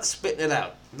I'm not spitting it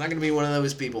out. I'm not gonna be one of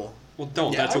those people. Well,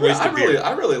 don't. Yeah, That's a waste of beer.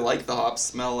 I really like the hop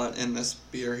smell in this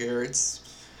beer here.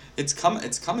 It's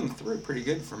coming through pretty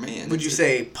good for me. And Would you it's-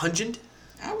 say pungent?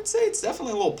 I would say it's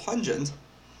definitely a little pungent.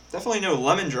 Definitely no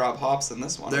lemon drop hops in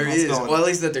this one. There I'm is. going- Well, at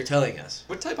least that they're telling us.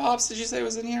 What type of hops did you say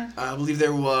was in here? I believe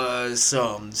there was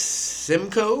some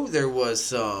Simcoe, there was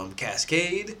some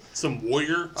Cascade, Some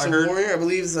Warrior, I some heard. Warrior, I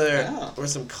believe there Yeah. or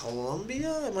some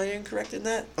Columbia. Am I incorrect in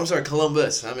that? I'm sorry,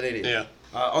 Columbus. I'm an idiot. Yeah.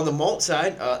 On the malt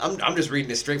side, I'm just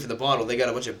reading it straight from the bottle. They got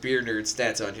a bunch of beer nerd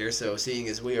stats on here, so seeing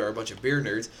as we are a bunch of beer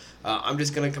nerds, I'm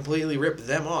just going to completely rip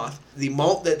them off. The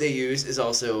malt that they use is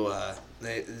also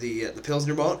the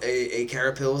Pilsner malt, a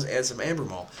Cara Pils, and some amber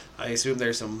malt. I assume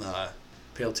there's some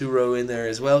Pale Two Row in there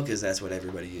as well, because that's what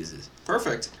everybody uses.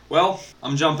 Perfect. Well,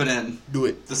 I'm jumping in. Do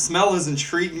it. The smell has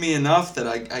intrigued me enough that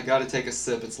I got to take a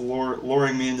sip. It's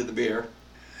luring me into the beer.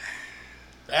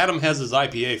 Adam has his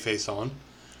IPA face on.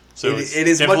 So It- it's it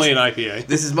is definitely much- an IPA.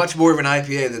 This is much more of an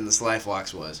IPA than the Sly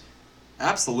Fox was.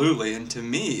 Absolutely, and to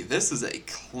me, this is a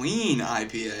clean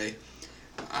IPA.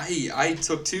 I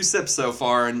took 2 sips so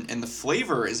far, and the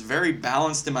flavor is very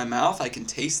balanced in my mouth. I can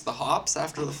taste the hops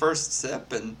after the first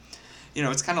sip, and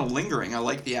it's kind of lingering. I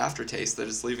like the aftertaste that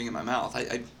it's leaving in my mouth.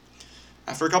 I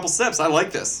after a couple sips, I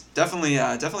like this. Definitely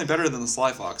better than the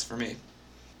Sly Fox for me.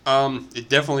 It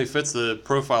definitely fits the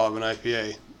profile of an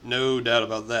IPA. No doubt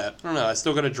about that. I don't know. I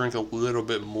still got to drink a little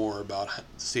bit more to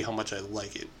see how much I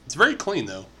like it. It's very clean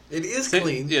though. It is Sam,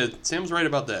 clean. Yeah, Sam's right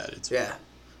about that. It's Yeah.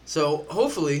 So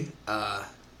hopefully,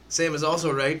 Sam is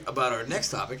also right about our next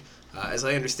topic. As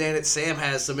I understand it, Sam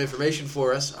has some information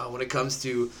for us when it comes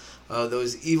to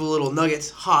those evil little nuggets,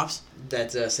 hops,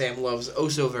 that Sam loves oh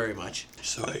so very much.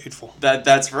 so hateful.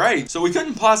 That's right. So we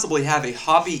couldn't possibly have a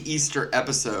Hoppy Easter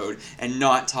episode and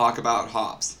not talk about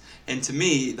hops. And to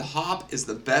me, the hop is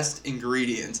the best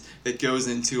ingredient that goes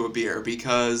into a beer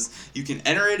because you can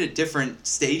enter it at different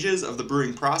stages of the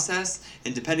brewing process,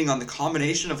 and depending on the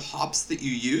combination of hops that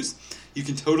you use, you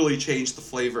can totally change the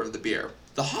flavor of the beer.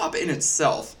 The hop in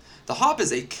itself, the hop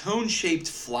is a cone-shaped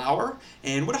flower,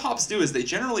 and what hops do is they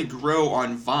generally grow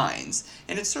on vines,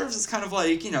 and it serves as kind of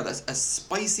like, that's a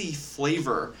spicy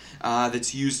flavor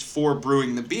that's used for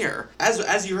brewing the beer.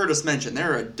 As you heard us mention,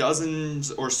 there are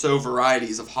dozens or so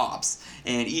varieties of hops,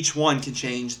 and each one can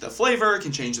change the flavor,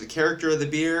 can change the character of the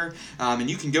beer, and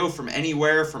you can go from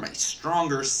anywhere from a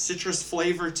stronger citrus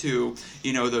flavor to,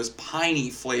 those piney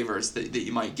flavors that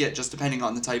you might get just depending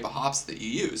on the type of hops that you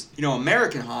use.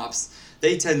 American hops,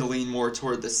 they tend to lean more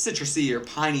toward the citrusy or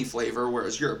piney flavor,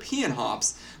 whereas European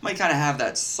hops might kind of have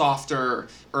that softer,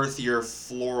 earthier,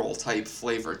 floral type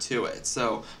flavor to it.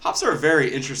 So hops are a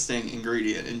very interesting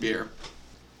ingredient in beer.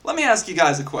 Let me ask you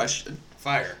guys a question.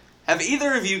 Fire. Have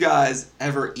either of you guys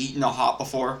ever eaten a hop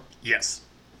before? Yes.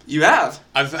 You have?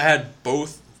 I've had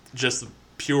both, just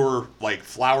pure, like,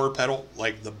 flower petal,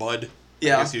 like the bud,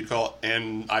 Yeah. I guess you'd call it,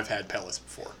 and I've had pellets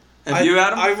before. Have you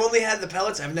had them? I've only had the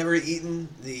pellets. I've never eaten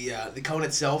the cone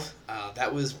itself.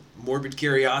 That was morbid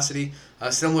curiosity,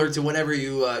 similar to whenever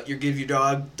you give your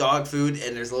dog food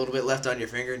and there's a little bit left on your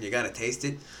finger and you gotta taste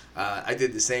it. I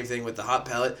did the same thing with the hop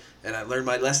pellet, and I learned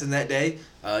my lesson that day.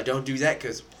 Don't do that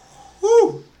because,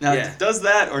 whoo! Now, Yeah. does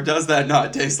that or does that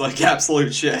not taste like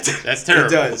absolute shit? That's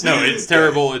terrible. It does. No, it's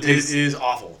terrible. It It tastes, is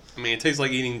awful. I mean, it tastes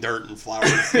like eating dirt and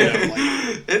flowers. You know,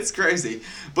 like, It's crazy.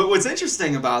 But what's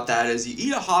interesting about that is you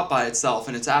eat a hop by itself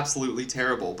and it's absolutely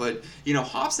terrible. But, you know,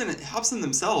 hops in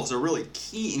themselves are really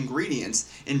key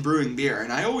ingredients in brewing beer.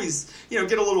 And I always, get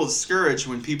a little discouraged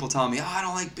when people tell me, oh, I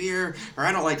don't like beer or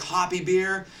I don't like hoppy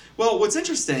beer. Well, what's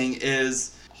interesting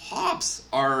is hops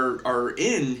are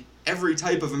in every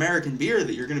type of American beer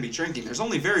that you're going to be drinking. There's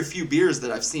only very few beers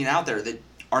that I've seen out there that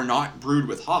are not brewed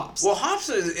with hops. Well, hops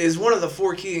is one of the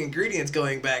 4 key ingredients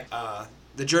going back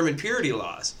the German purity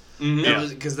laws. Mhm.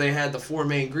 Because they had the 4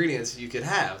 main ingredients you could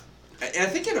have. And I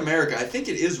think in America, I think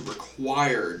it is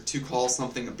required to call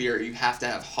something a beer. You have to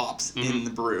have hops in the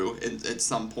brew at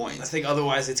some point. I think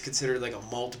otherwise it's considered like a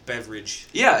malt beverage.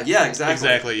 Yeah, exactly.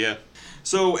 exactly, yeah.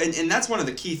 So, and that's one of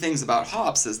the key things about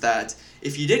hops is that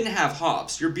if you didn't have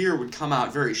hops, your beer would come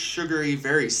out very sugary,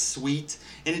 very sweet,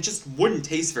 and it just wouldn't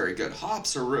taste very good.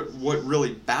 Hops are what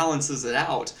really balances it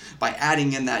out by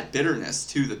adding in that bitterness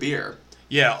to the beer.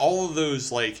 Yeah, all of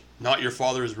those, like, not your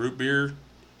father's root beer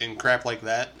and crap like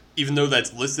that, even though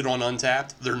that's listed on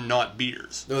Untapped, they're not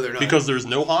beers. No, they're not. Because there's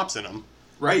no hops in them.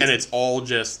 Right. And it's all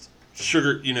just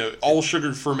sugar, all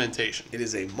sugared fermentation. It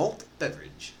is a malt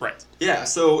beverage. Right. Yeah,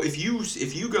 so if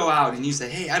you go out and you say,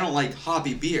 hey, I don't like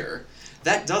hoppy beer,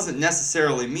 that doesn't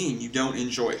necessarily mean you don't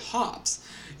enjoy hops.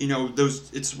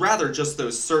 It's rather just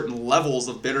those certain levels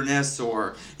of bitterness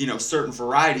or, certain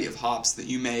variety of hops that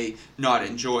you may not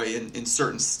enjoy in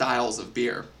certain styles of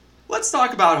beer. Let's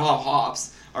talk about how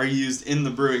hops are used in the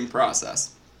brewing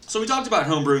process. So we talked about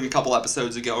home brewing a couple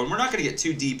episodes ago, and we're not going to get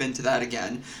too deep into that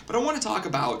again, but I want to talk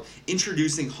about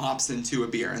introducing hops into a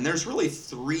beer. And there's really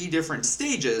 3 different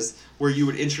stages where you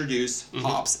would introduce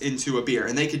hops into a beer.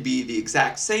 And they could be the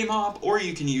exact same hop, or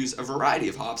you can use a variety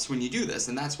of hops when you do this,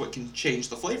 and that's what can change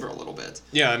the flavor a little bit.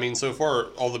 Yeah, I mean, so far,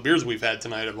 all the beers we've had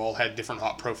tonight have all had different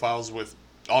hop profiles with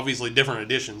obviously different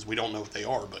additions. We don't know what they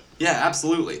are, but... Yeah,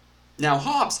 absolutely. Now,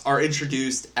 hops are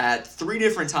introduced at 3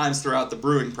 different times throughout the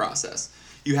brewing process.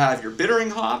 You have your bittering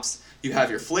hops, you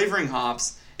have your flavoring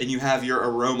hops, and you have your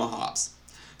aroma hops.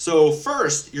 So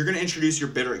first, you're going to introduce your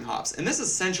bittering hops. And this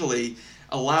essentially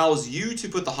allows you to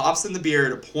put the hops in the beer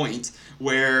at a point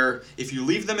where if you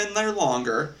leave them in there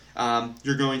longer,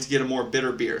 you're going to get a more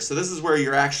bitter beer. So this is where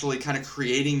you're actually kind of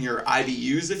creating your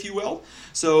IBUs, if you will.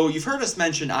 So you've heard us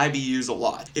mention IBUs a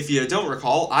lot. If you don't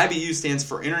recall, IBU stands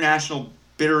for International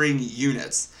Bittering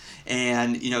Units.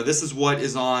 And, this is what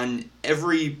is on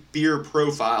every beer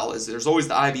profile. Is there's always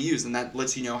the IBUs, and that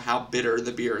lets you know how bitter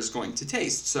the beer is going to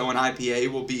taste. So an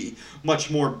IPA will be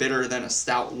much more bitter than a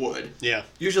stout would. Yeah.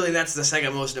 Usually that's the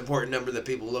second most important number that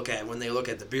people look at when they look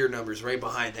at the beer numbers, right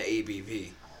behind the ABV.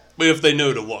 But if they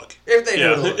know to look. If they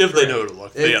know to look. If they correct. know to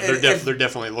look. And- Yeah, and they're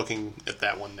definitely looking at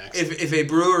that one next. If a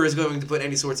brewer is going to put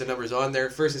any sorts of numbers on there,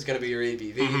 first it's going to be your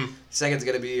ABV, second's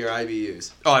going to be your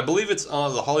IBUs. Oh, I believe it's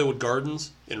the Hollywood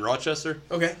Gardens in Rochester.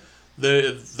 Okay.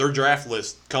 Their draft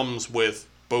list comes with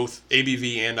both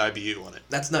ABV and IBU on it.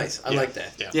 That's nice. I Yeah. like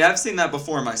that. Yeah. Yeah, I've seen that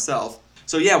before myself.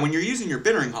 So yeah, when you're using your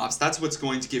bittering hops, that's what's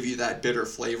going to give you that bitter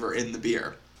flavor in the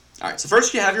beer. All right, so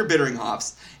first you have your bittering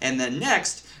hops, and then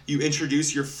next you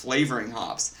introduce your flavoring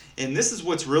hops. And this is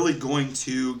what's really going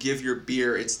to give your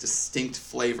beer its distinct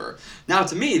flavor. Now,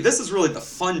 to me, this is really the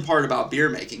fun part about beer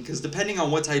making, because depending on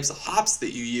what types of hops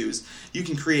that you use, you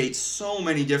can create so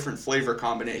many different flavor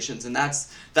combinations, and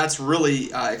that's really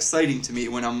exciting to me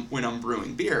when I'm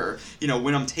brewing beer,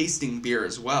 when I'm tasting beer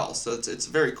as well. So it's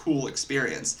a very cool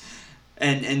experience.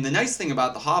 And the nice thing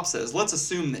about the hops is, let's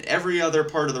assume that every other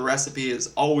part of the recipe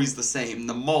is always the same.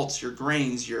 The malts, your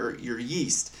grains, your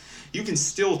yeast. You can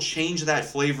still change that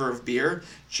flavor of beer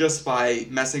just by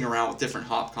messing around with different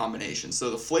hop combinations.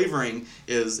 So the flavoring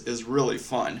is really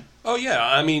fun. Oh yeah,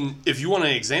 I mean, if you want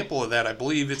an example of that, I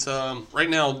believe it's right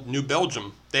now New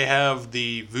Belgium. They have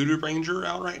the Voodoo Ranger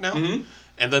out right now,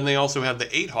 and then they also have the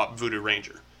 8-hop Voodoo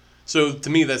Ranger. So to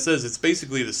me, that says it's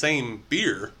basically the same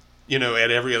beer,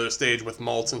 at every other stage with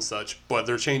malts and such, but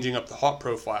they're changing up the hop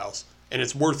profiles, and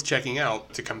it's worth checking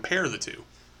out to compare the two.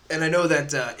 And I know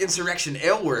that Insurrection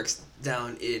Ale Works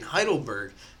down in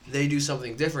Heidelberg, they do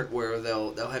something different where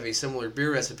they'll have a similar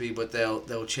beer recipe, but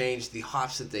they'll change the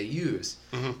hops that they use,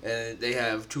 and they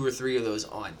have 2 or 3 of those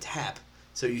on tap.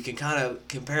 So you can kind of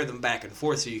compare them back and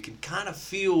forth, so you can kind of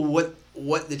feel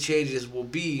what the changes will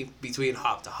be between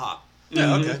hop to hop.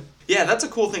 Yeah, okay. Yeah, that's a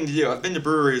cool thing to do. I've been to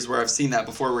breweries where I've seen that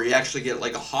before, where you actually get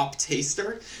like a hop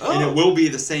taster, and it will be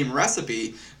the same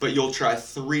recipe, but you'll try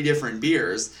 3 different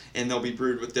beers, and they'll be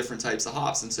brewed with different types of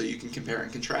hops, and so you can compare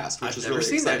and contrast, which is really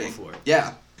exciting. I've never seen that before.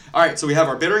 Yeah. All right, so we have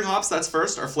our bittering hops, that's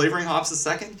first, our flavoring hops is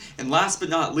second, and last but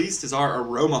not least is our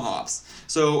aroma hops.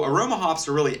 So aroma hops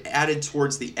are really added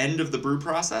towards the end of the brew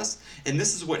process, and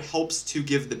this is what helps to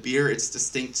give the beer its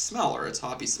distinct smell, or its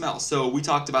hoppy smell. So we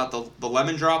talked about the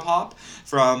lemon drop hop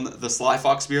from the Sly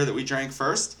Fox beer that we drank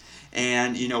first,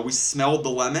 and we smelled the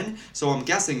lemon, so I'm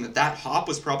guessing that hop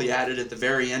was probably added at the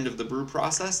very end of the brew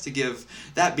process to give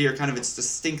that beer kind of its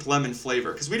distinct lemon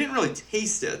flavor, because we didn't really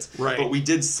taste it, right, but we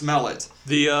did smell it.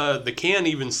 The can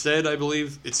even said, I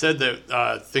believe, it said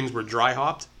that things were dry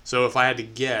hopped, so if I had to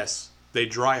guess, they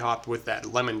dry hopped with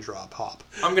that lemon drop hop.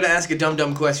 I'm going to ask a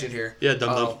dumb question here. Yeah,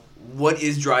 dumb. What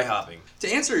is dry hopping? To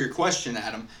answer your question,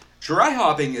 Adam, dry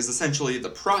hopping is essentially the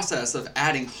process of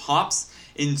adding hops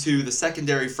into the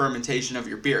secondary fermentation of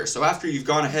your beer. So after you've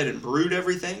gone ahead and brewed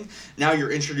everything, now you're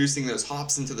introducing those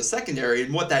hops into the secondary,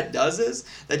 and what that does is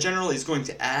that generally is going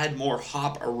to add more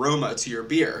hop aroma to your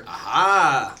beer.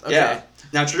 Aha! Okay. Yeah.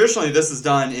 Now, traditionally, this is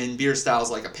done in beer styles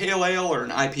like a pale ale or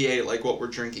an IPA like what we're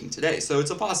drinking today. So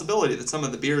it's a possibility that some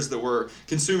of the beers that we're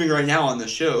consuming right now on the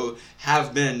show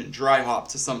have been dry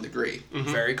hopped to some degree.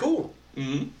 Mm-hmm. Very cool.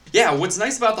 Mm-hmm. Yeah, what's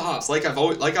nice about the hops, like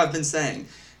I've been saying,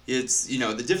 it's,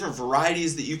 the different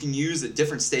varieties that you can use at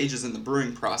different stages in the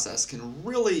brewing process can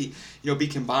really, be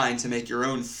combined to make your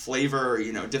own flavor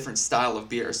or, different style of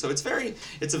beer. So it's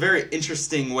a very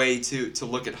interesting way to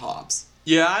look at hops.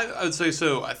 Yeah, I would say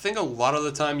so. I think a lot of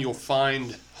the time you'll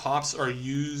find hops are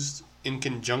used in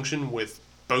conjunction with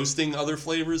boasting other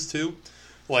flavors too.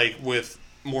 Like with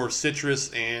more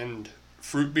citrus and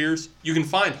fruit beers, you can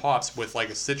find hops with like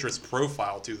a citrus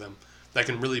profile to them that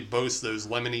can really boast those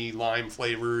lemony lime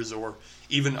flavors or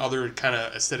even other kind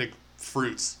of acidic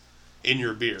fruits in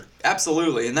your beer.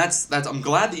 Absolutely, and that's I'm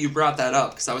glad that you brought that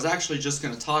up, because I was actually just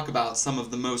going to talk about some of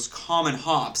the most common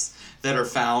hops that are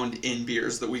found in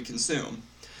beers that we consume.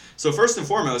 So first and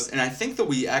foremost, and I think that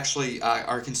we actually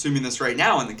are consuming this right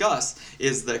now in the Gus,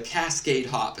 is the Cascade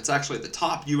hop. It's actually the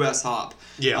top U.S. hop.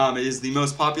 Yeah. It is the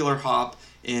most popular hop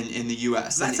in the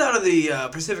U.S. That's out of the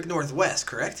Pacific Northwest,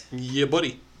 correct? Yeah,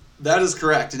 buddy. That is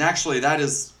correct, and actually that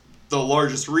is the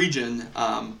largest region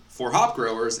for hop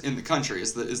growers in the country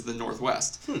is the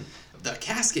Northwest. The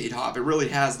Cascade hop, it really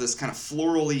has this kind of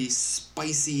florally,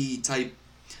 spicy type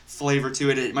flavor to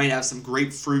it. It might have some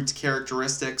grapefruit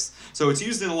characteristics. So it's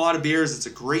used in a lot of beers. It's a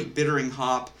great bittering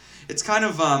hop. It's kind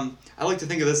of, I like to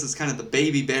think of this as kind of the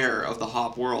baby bear of the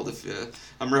hop world. If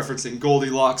I'm referencing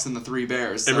Goldilocks and the Three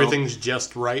Bears. So everything's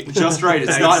just right. Just right.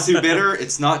 It's Nice. not too bitter.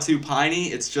 It's not too piney.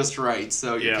 It's just right.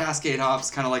 So your Yeah. Cascade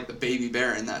hop's kind of like the baby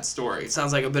bear in that story. It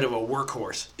sounds like a bit of a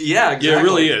workhorse. Yeah, exactly. Yeah, it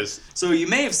really is. So you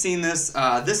may have seen this.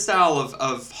 This style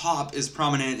of hop is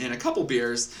prominent in a couple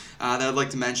beers that I'd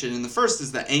like to mention. And the first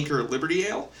is the Anchor Liberty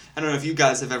Ale. I don't know if you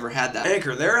guys have ever had that.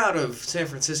 Anchor, they're out of San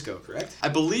Francisco, correct? I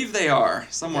believe they are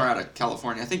somewhere out of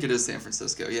California. I think it is San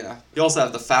Francisco, yeah. You also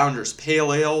have the Founders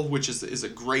Pale Ale, which is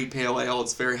a great pale ale.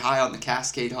 It's very high on the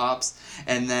Cascade hops.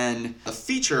 And then the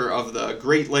feature of the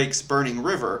Great Lakes Burning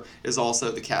River is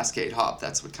also the Cascade hop.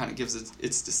 That's what kind of gives it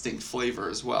its distinct flavor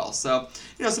as well. So,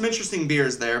 some interesting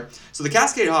beers there. So the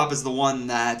Cascade hop is the one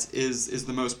that is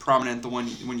the most prominent, the one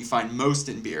you find most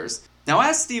in beers. Now,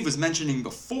 as Steve was mentioning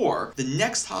before, the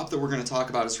next hop that we're going to talk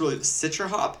about is really the Citra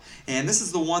hop, and this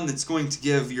is the one that's going to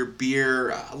give your beer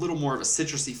a little more of a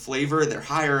citrusy flavor. They're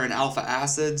higher in alpha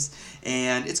acids,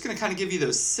 and it's going to kind of give you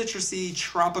those citrusy,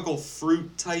 tropical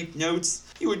fruit type notes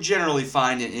you would generally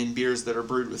find in beers that are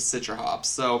brewed with Citra hops.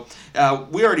 So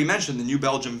we already mentioned the New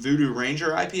Belgium Voodoo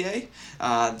Ranger IPA.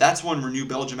 That's one where New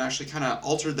Belgium actually kind of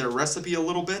altered their recipe a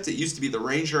little bit. It used to be the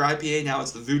Ranger IPA, now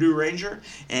it's the Voodoo Ranger,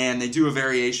 and they do a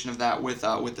variation of that with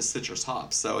the citrus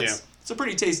hops. So it's a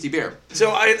pretty tasty beer.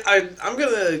 So I'm going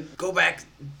to go back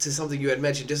to something you had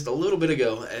mentioned just a little bit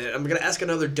ago, and I'm going to ask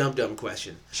another dumb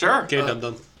question. Sure. Okay,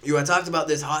 dum-dum. You had talked about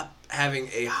this hop having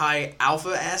a high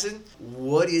alpha acid.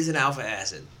 What is an alpha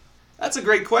acid? That's a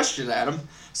great question, Adam.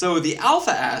 So the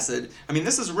alpha acid, I mean,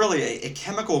 this is really a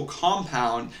chemical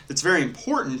compound that's very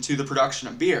important to the production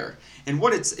of beer. And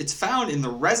what it's found in the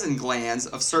resin glands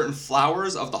of certain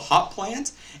flowers of the hop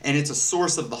plant, and it's a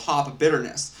source of the hop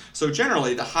bitterness. So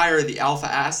generally, the higher the alpha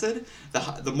acid,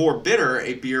 the more bitter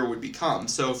a beer would become.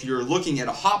 So if you're looking at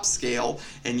a hop scale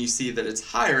and you see that it's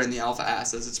higher in the alpha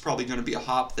acids, it's probably going to be a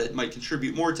hop that might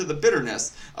contribute more to the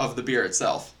bitterness of the beer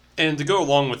itself. And to go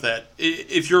along with that,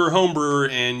 if you're a home brewer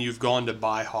and you've gone to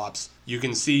buy hops, you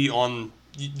can see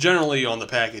generally on the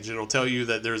package, it'll tell you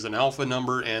that there's an alpha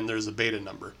number and there's a beta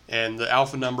number. And the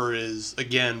alpha number is,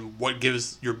 again, what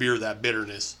gives your beer that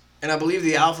bitterness. And I believe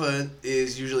the alpha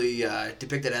is usually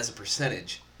depicted as a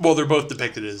percentage. Well, they're both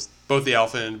depicted as, both the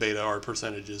alpha and beta are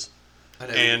percentages. I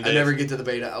never get to the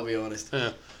beta, I'll be honest.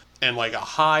 Yeah. And like a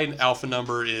high alpha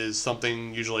number is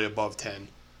something usually above 10.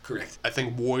 Correct. I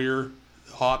think Warrior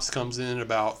hops comes in at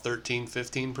about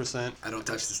 13-15%. I don't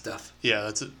touch the stuff. Yeah,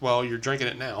 that's it. Well, you're drinking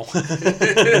it now.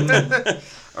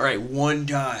 All right, one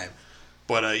time.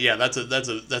 But yeah, that's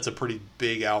a pretty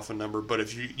big alpha number. But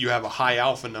if you have a high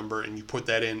alpha number and you put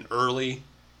that in early,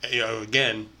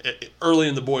 again, early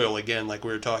in the boil, again, like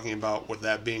we were talking about with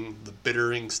that being the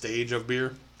bittering stage of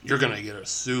beer, you're going to get a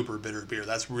super bitter beer.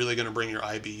 That's really going to bring your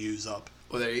IBUs up.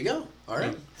 Well, there you go. All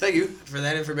right. Thank you for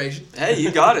that information. Hey,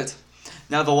 you got it.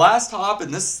 Now, the last hop,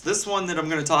 and this one that I'm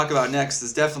going to talk about next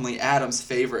is definitely Adam's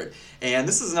favorite. And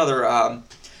this is another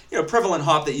prevalent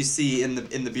hop that you see in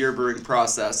the beer brewing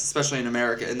process, especially in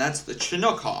America, and that's the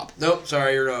Chinook hop. Nope,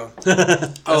 sorry, you're wrong.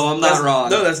 Oh, I'm not wrong.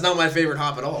 No, that's not my favorite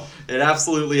hop at all. It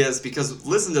absolutely is, because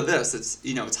listen to this.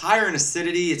 It's higher in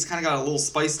acidity. It's kind of got a little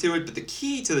spice to it, but the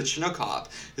key to the Chinook hop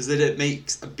is that it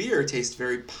makes a beer taste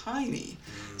very piney.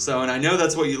 So, and I know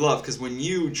that's what you love, because when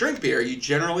you drink beer, you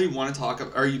generally want to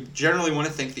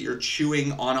think that you're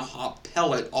chewing on a hop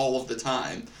pellet all of the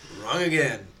time. Wrong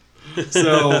again.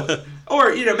 So,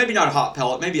 or, maybe not a hop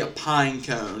pellet, maybe a pine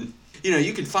cone.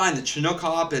 You can find the Chinook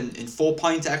hop, and Full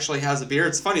Pint actually has a beer.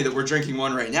 It's funny that we're drinking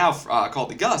one right now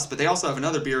called the Gus, but they also have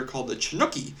another beer called the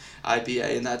Chinookie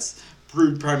IPA, and that's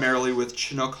brewed primarily with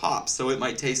Chinook hops, so it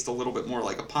might taste a little bit more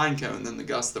like a pine cone than the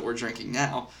Gus that we're drinking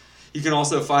now. You can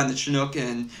also find the Chinook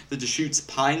in the Deschutes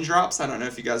Pine Drops. I don't know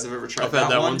if you guys have ever tried I've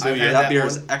had that one too. That beer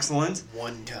is excellent.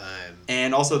 One time.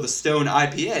 And also the Stone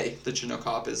IPA, the Chinook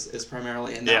hop is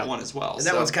primarily in that one as well. And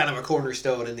that one's kind of a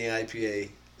cornerstone in the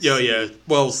IPA. Yeah.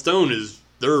 Well, Stone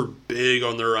they're big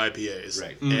on their IPAs.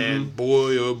 Right. Mm-hmm. And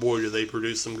boy, oh boy, do they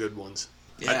produce some good ones.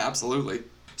 Yeah, absolutely.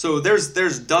 So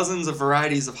there's dozens of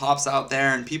varieties of hops out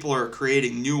there, and people are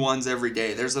creating new ones every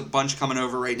day. There's a bunch coming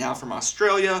over right now from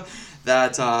Australia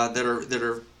that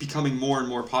are becoming more and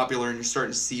more popular, and you're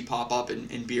starting to see pop up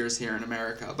in beers here in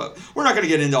America. But we're not going to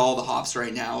get into all the hops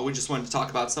right now. We just wanted to talk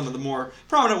about some of the more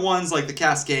prominent ones like the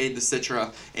Cascade, the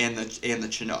Citra, and the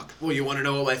Chinook. Well, you want to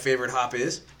know what my favorite hop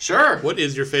is? Sure. What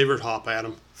is your favorite hop,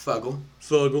 Adam? Fuggle.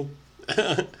 Fuggle.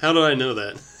 How do I know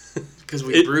that? Because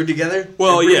we brewed together?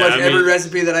 Well, and pretty yeah. much every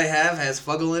recipe that I have has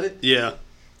Fuggle in it? Yeah.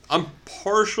 I'm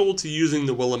partial to using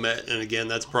the Willamette, and again,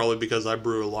 that's probably because I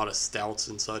brew a lot of stouts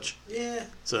and such. Yeah.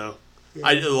 So,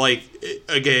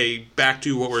 again, back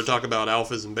to what we were talking about,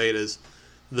 alphas and betas.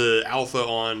 The alpha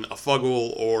on a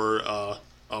Fuggle or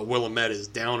a Willamette is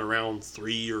down around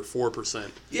 3 or 4%.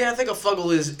 Yeah, I think a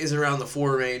Fuggle is around the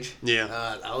 4 range.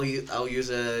 Yeah. I'll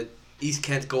use a East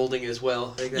Kent Golding as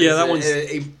well. I think That one's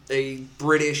a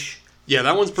British. Yeah,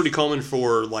 that one's pretty common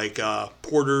for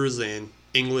porters and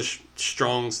English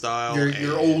strong style.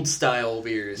 Your old style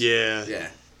beers. Yeah. Yeah.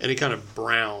 Any kind of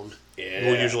brown. Yeah.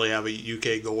 We'll usually have a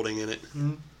UK Golding in it.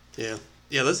 Mm-hmm. Yeah.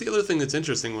 Yeah, that's the other thing that's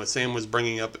interesting what Sam was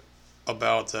bringing up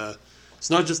about it's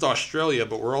not just Australia,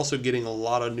 but we're also getting a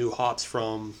lot of new hops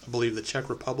from, I believe, the Czech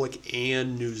Republic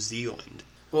and New Zealand.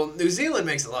 Well, New Zealand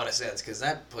makes a lot of sense because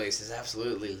that place is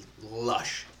absolutely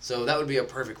lush. So that would be a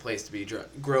perfect place to be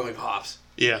growing hops.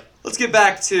 Yeah. Let's get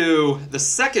back to the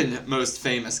second most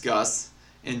famous Gus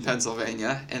in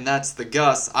Pennsylvania, and that's the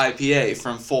Gus IPA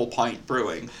from Full Pint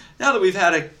Brewing. Now that we've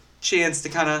had a chance to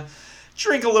kind of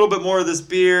drink a little bit more of this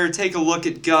beer, take a look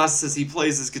at Gus as he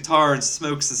plays his guitar and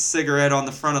smokes his cigarette on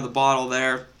the front of the bottle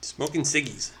there. Smoking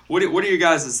ciggies. What are your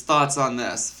guys' thoughts on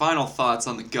this? Final thoughts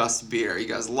on the Gus beer. You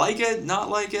guys like it? Not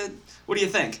like it? What do you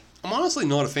think? I'm honestly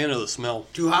not a fan of the smell.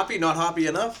 Too hoppy? Not hoppy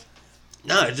enough?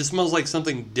 No, it just smells like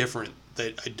something different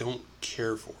that I don't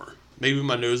care for. Maybe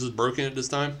my nose is broken at this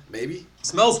time. Maybe.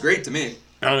 Smells great to me.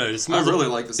 I don't know. It smells. I really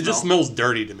like the smell. It just smells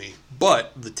dirty to me.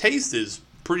 But the taste is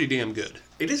pretty damn good.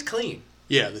 It is clean.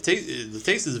 Yeah, the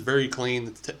taste is very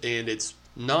clean, and it's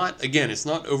not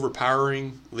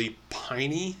overpoweringly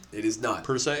piney. It is not.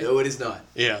 Per se. No, it is not.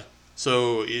 Yeah.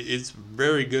 So it's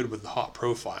very good with the hop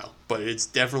profile, but it's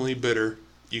definitely bitter.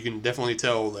 You can definitely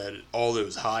tell that all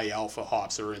those high alpha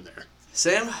hops are in there.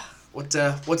 Sam,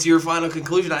 what's your final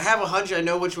conclusion? I have a hunch I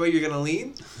know which way you're going to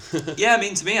lean. Yeah, I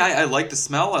mean, to me, I like the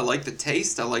smell, I like the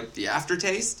taste, I like the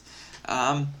aftertaste.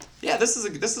 Yeah, this is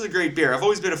a great beer. I've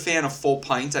always been a fan of Full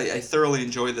Pint. I thoroughly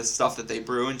enjoy the stuff that they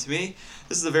brew, and to me,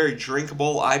 this is a very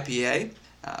drinkable IPA.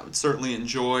 I would certainly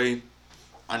enjoy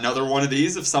another one of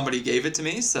these if somebody gave it to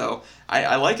me, so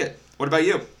I like it. What about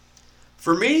you?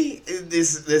 For me,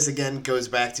 this again goes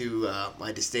back to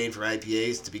my disdain for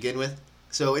IPAs to begin with.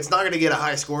 So it's not going to get a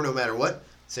high score no matter what,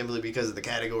 simply because of the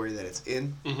category that it's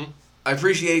in. Mm-hmm. I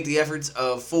appreciate the efforts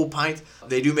of Full Pint.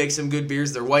 They do make some good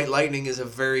beers. Their White Lightning is a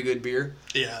very good beer.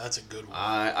 Yeah, that's a good one.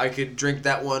 I could drink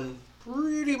that one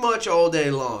pretty much all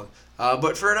day long.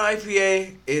 But for an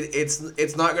IPA,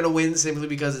 it's not going to win simply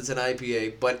because it's an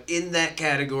IPA. But in that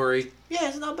category, yeah,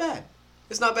 it's not bad.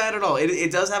 It's not bad at all.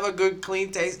 It does have a good,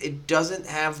 clean taste. It doesn't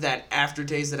have that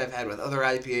aftertaste that I've had with other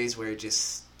IPAs where it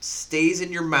just stays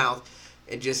in your mouth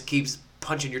and just keeps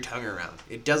punching your tongue around.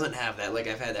 It doesn't have that like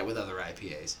I've had that with other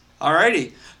IPAs.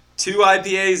 Alrighty, 2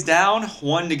 IPAs down,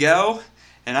 1 to go,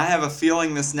 and I have a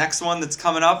feeling this next one that's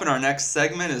coming up in our next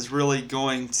segment is really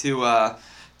going to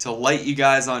light you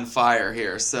guys on fire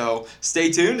here. So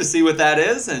stay tuned to see what that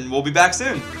is, and we'll be back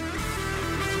soon.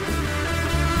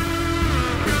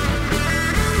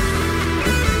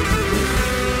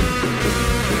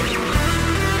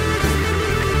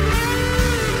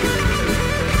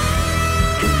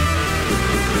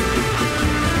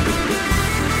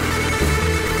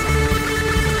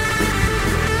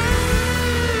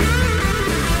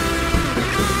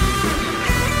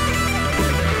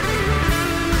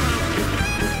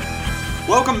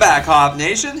 Welcome back, Hop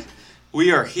Nation.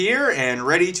 We are here and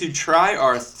ready to try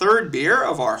our third beer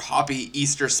of our Hoppy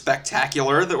Easter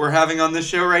Spectacular that we're having on this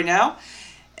show right now.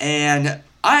 And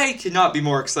I could not be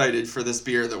more excited for this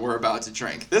beer that we're about to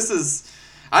drink.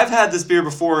 I've had this beer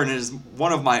before and it is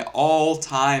one of my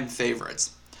all-time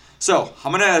favorites. So,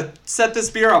 I'm going to set this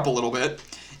beer up a little bit,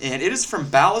 and it is from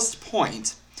Ballast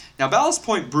Point. Now, Ballast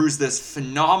Point brews this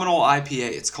phenomenal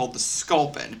IPA. It's called the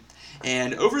Sculpin.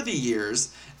 And over the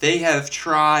years, they have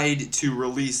tried to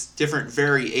release different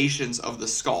variations of the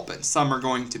Sculpin. Some are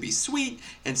going to be sweet,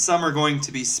 and some are going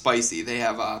to be spicy. They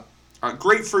have a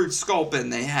grapefruit Sculpin,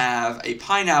 they have a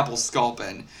pineapple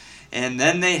Sculpin, and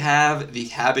then they have the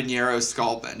habanero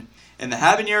Sculpin. And the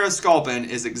habanero Sculpin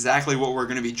is exactly what we're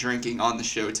going to be drinking on the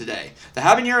show today. The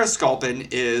habanero Sculpin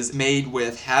is made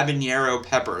with habanero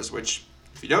peppers, which,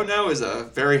 if you don't know, is a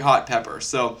very hot pepper.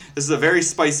 So this is a very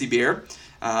spicy beer.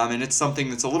 And it's something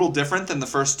that's a little different than the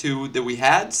first two that we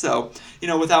had. So,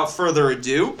 without further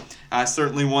ado, I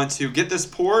certainly want to get this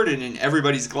poured and in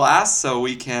everybody's glass so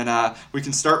we can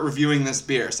start reviewing this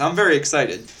beer. So I'm very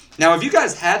excited. Now, have you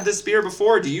guys had this beer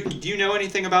before? Do you know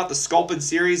anything about the Sculpin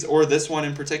series or this one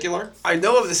in particular? I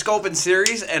know of the Sculpin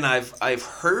series, and I've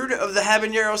heard of the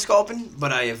habanero Sculpin,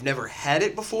 but I have never had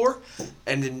it before.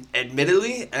 And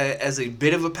admittedly, as a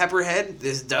bit of a pepperhead,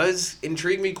 this does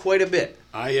intrigue me quite a bit.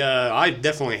 I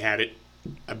definitely had it.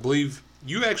 I believe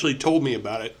you actually told me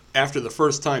about it after the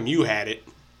first time you had it,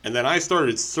 and then I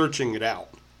started searching it out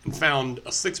and found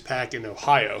a 6-pack in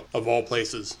Ohio, of all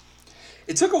places.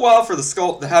 It took a while for the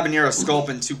habanero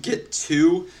Sculpin to get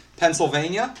to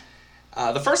Pennsylvania.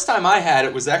 The first time I had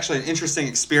it was actually an interesting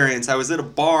experience. I was at a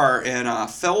bar in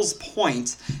Fells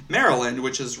Point, Maryland,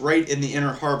 which is right in the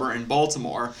Inner Harbor in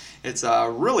Baltimore. It's a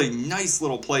really nice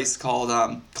little place called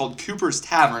Cooper's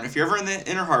Tavern. If you're ever in the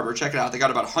Inner Harbor, check it out. They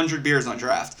got about 100 beers on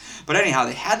draft. But anyhow,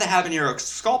 they had the habanero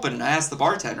Sculpin, and I asked the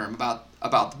bartender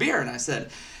about the beer, and I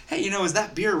said, hey, is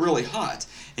that beer really hot?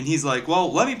 And he's like,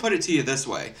 well, let me put it to you this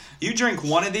way. You drink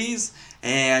one of these,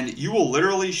 and you will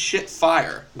literally shit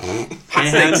fire. and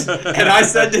I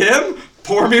said to him,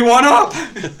 pour me one up.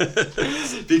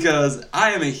 Because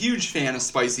I am a huge fan of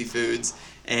spicy foods,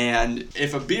 and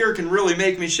if a beer can really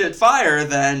make me shit fire,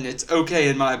 then it's okay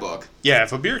in my book. Yeah,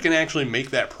 if a beer can actually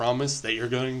make that promise that you're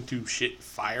going to shit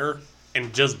fire,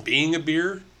 and just being a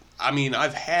beer, I mean,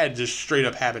 I've had just straight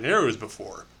up habaneros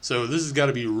before. So this has got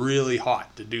to be really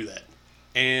hot to do that.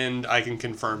 And I can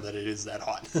confirm that it is that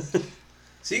hot.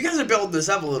 So you guys are building this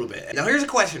up a little bit. Now here's a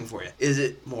question for you. Is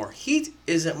it more heat?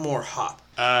 Is it more hop?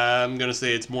 I'm going to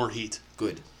say it's more heat.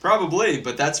 Good. Probably,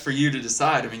 but that's for you to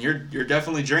decide. I mean, you're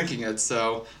definitely drinking it.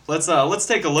 So let's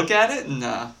take a look at it and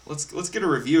let's get a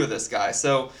review of this guy.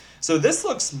 So this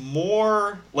looks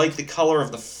more like the color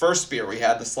of the first beer we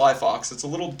had, the Sly Fox. It's a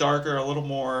little darker, a little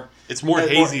more... It's more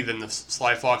hazy than the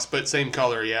Sly Fox, but same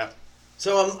color, yeah.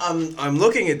 So I'm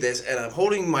looking at this and I'm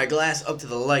holding my glass up to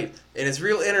the light, and it's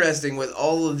real interesting with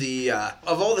all of the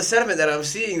sediment that I'm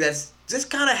seeing that's just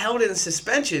kind of held in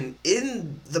suspension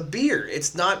in the beer.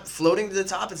 It's not floating to the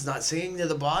top. It's not sinking to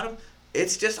the bottom.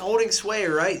 It's just holding sway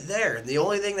right there. And the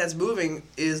only thing that's moving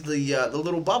is the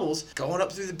little bubbles going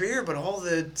up through the beer, but all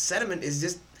the sediment is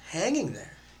just hanging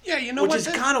there. Yeah, you know which what? is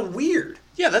kind of weird.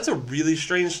 Yeah, that's a really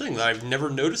strange thing that I've never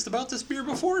noticed about this beer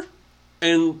before.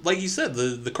 And like you said,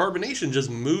 the carbonation just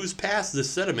moves past the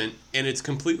sediment and it's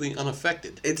completely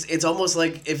unaffected. It's almost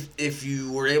like if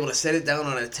you were able to set it down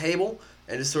on a table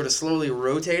and just sort of slowly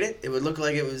rotate it, it would look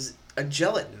like it was a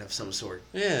gelatin of some sort.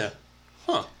 Yeah.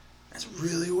 Huh. That's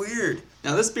really weird.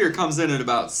 Now this beer comes in at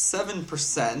about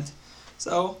 7%,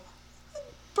 so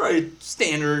pretty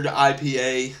standard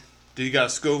IPA. Do you got a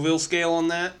Scoville scale on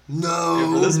that?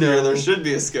 No. For this beer, there should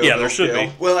be a Scoville Yeah, there should scale.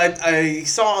 be. Well, I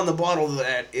saw on the bottle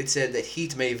that it said that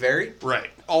heat may vary. Right.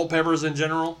 All peppers in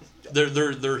general, their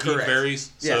heat Correct.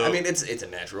 varies. Yeah, So I mean it's a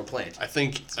natural plant. I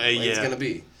think It's gonna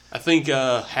be. I think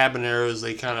habaneros,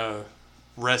 they kind of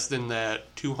rest in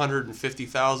that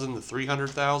 250,000 to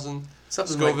 300,000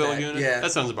 Something Scoville like that. unit. Yeah.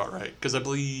 That sounds about right because I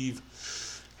believe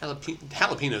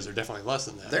jalapenos are definitely less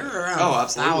than that. They're around Oh,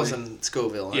 absolutely. 1,000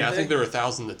 Scoville. Aren't Yeah, I they? think they're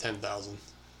 1,000 to 10,000,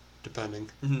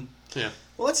 depending. Mhm. Yeah.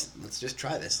 Well, let's just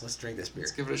try this. Let's drink this beer.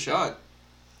 Let's give it a shot.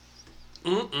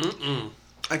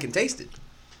 I can taste it.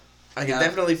 I can Yeah.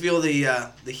 definitely feel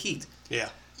the heat. Yeah.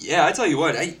 Yeah, I tell you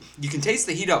what, you can taste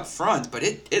the heat up front, but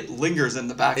it lingers in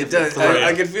the back It of your does. throat.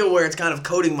 I can feel where it's kind of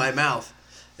coating my mouth,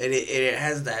 and it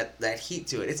has that heat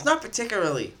to it. It's not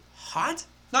particularly hot.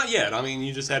 Not yet. I mean,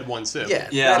 you just had one sip. Yeah,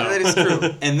 Yeah. that is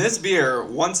true. And this beer,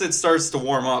 once it starts to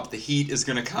warm up, the heat is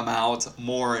going to come out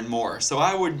more and more. So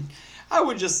I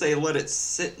would just say let it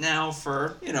sit now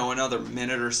for, another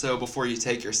minute or so before you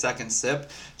take your second sip,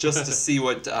 just to see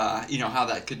what, how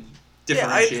that could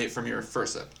differentiate from your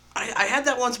first sip. I had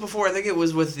that once before. I think it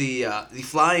was with the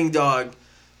Flying Dog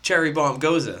Cherry Bomb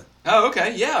Goza. Oh,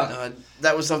 okay, yeah.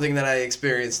 That was something that I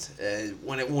experienced.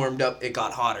 When it warmed up, it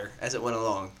got hotter as it went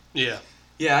along. Yeah.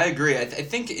 Yeah, I agree. I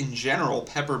think in general,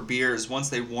 pepper beers, once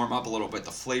they warm up a little bit,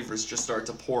 the flavors just start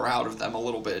to pour out of them a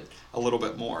little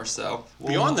bit more. So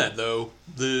Beyond that, though,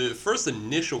 the first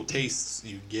initial tastes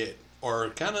you get are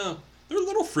they're a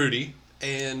little fruity,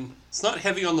 and it's not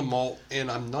heavy on the malt,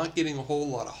 and I'm not getting a whole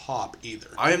lot of hop either.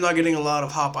 I am not getting a lot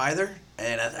of hop either,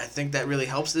 and I think that really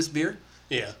helps this beer.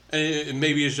 Yeah, and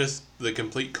maybe it's just the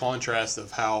complete contrast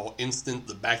of how instant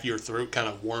the back of your throat kind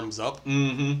of warms up.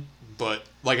 Mm-hmm. But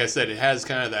like I said, it has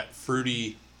kind of that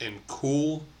fruity and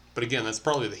cool. But again, that's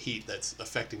probably the heat that's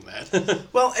affecting that.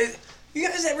 Well, you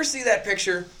guys ever see that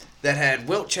picture that had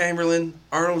Wilt Chamberlain,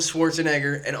 Arnold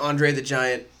Schwarzenegger, and Andre the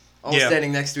Giant all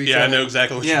standing next to each Yeah, other? I know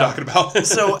exactly what Yeah. you're talking about.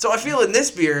 So I feel in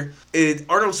this beer,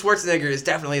 Arnold Schwarzenegger is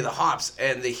definitely the hops,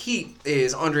 and the heat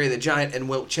is Andre the Giant and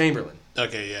Wilt Chamberlain.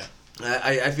 Okay, yeah.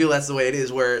 I feel that's the way it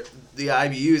is, where the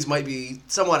IBUs might be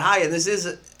somewhat high, and this is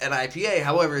an IPA.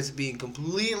 However, it's being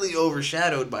completely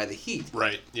overshadowed by the heat.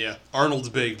 Right, yeah. Arnold's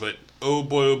big, but oh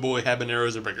boy,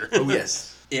 habaneros are bigger. Oh,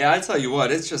 yes. Yeah, I tell you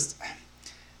what, it's just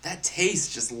that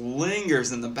taste just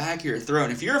lingers in the back of your throat.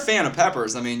 And if you're a fan of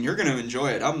peppers, I mean, you're going to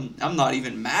enjoy it. I'm not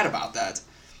even mad about that.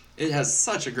 It has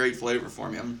such a great flavor for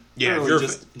me. Yeah, thoroughly if you're,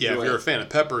 just if you're enjoy a it. fan of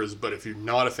peppers, but if you're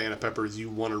not a fan of peppers, you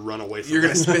want to run away from You're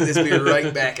going it. to spit this beer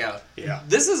right back out. Yeah.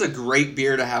 This is a great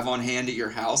beer to have on hand at your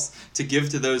house to give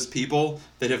to those people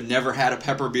that have never had a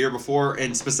pepper beer before,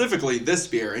 and specifically this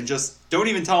beer, and just don't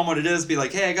even tell them what it is. Be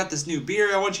like, hey, I got this new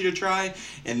beer I want you to try,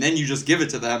 and then you just give it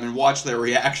to them and watch their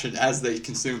reaction as they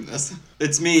consume this.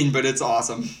 It's mean, but it's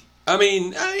awesome. I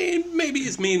mean, maybe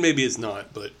it's mean, maybe it's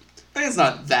not, but I think it's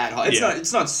not that hot.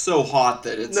 It's not so hot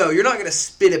that it's... No, you're not going to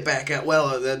spit it back out.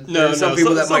 Well, no, some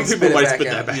people that might spit it back spit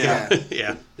out. that back Yeah. out.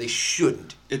 Yeah. They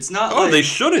shouldn't. It's not Oh, like... they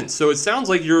shouldn't. So it sounds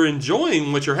like you're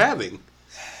enjoying what you're having.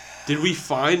 Did we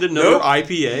find another Nope.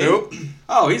 IPA? Nope.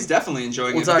 Oh, he's definitely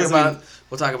enjoying We'll it. talk because, I mean, about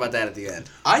we'll talk about that at the end.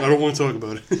 I don't want to talk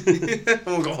about it.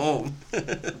 We'll go home.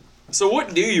 So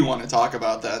what do you want to talk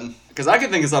about then? Because I can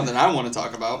think of something I want to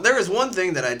talk about. There is one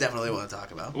thing that I definitely want to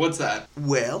talk about. What's that?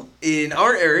 Well, in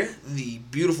our area, the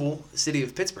beautiful city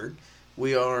of Pittsburgh,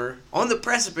 we are on the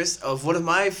precipice of one of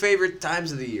my favorite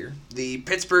times of the year, the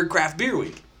Pittsburgh Craft Beer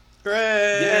Week.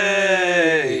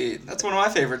 Yay! That's one of my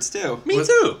favorites too. Me What-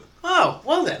 too. Oh,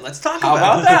 well then, let's talk How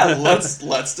about about it. that?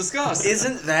 Let's discuss.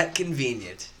 Isn't that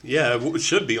convenient? Yeah, it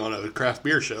should be on a craft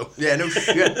beer show. Yeah, no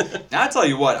shit. Now, I tell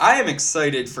you what, I am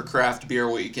excited for Craft Beer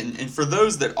Week, and for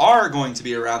those that are going to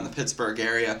be around the Pittsburgh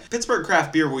area, Pittsburgh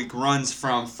Craft Beer Week runs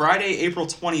from Friday, April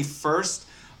 21st,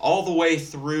 all the way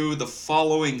through the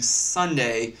following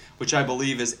Sunday, which I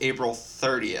believe is April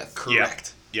 30th.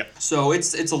 Correct. Yep. So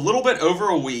it's a little bit over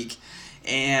a week,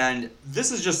 and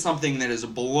this is just something that has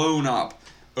blown up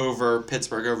over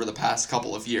Pittsburgh over the past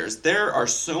couple of years. There are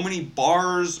so many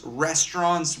bars,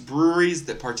 restaurants, breweries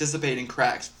that participate in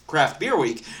Craft Beer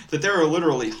Week that there are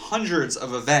literally hundreds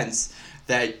of events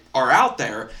that are out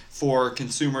there for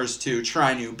consumers to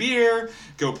try new beer,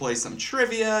 go play some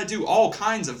trivia, do all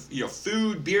kinds of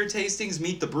food, beer tastings,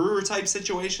 meet the brewer type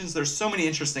situations. There's so many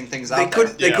interesting things out there.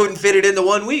 They couldn't fit it into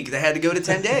 1 week. They had to go to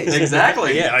 10 days.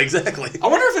 Exactly. Yeah, exactly. I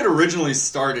wonder if it originally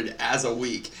started as a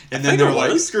week, and then think they're it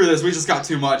like, was. screw this, we just got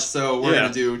too much, so we're Yeah.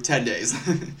 going to do 10 days.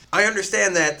 I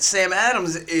understand that Sam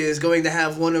Adams is going to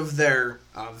have one of their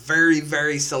very,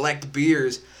 very select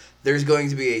beers. There's going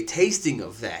to be a tasting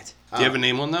of that. Do you have a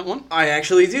name on that one? I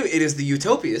actually do. It is the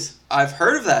Utopias. I've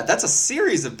heard of that. That's a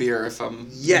series of beer, if I'm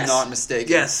not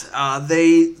mistaken. Yes.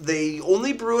 They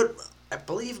only brew it, I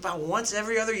believe, about once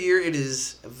every other year. It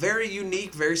is a very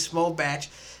unique, very small batch.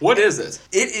 What is it?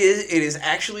 It is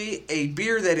actually a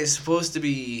beer that is supposed to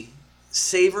be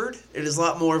savored. It is a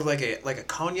lot more of like a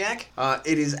cognac.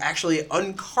 It is actually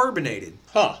uncarbonated.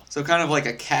 Huh. So kind of like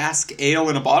a cask ale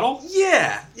in a bottle?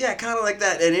 Yeah, kind of like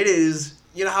that. And it is,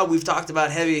 you know how we've talked about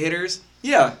heavy hitters?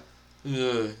 Yeah.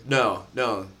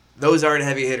 No. Those aren't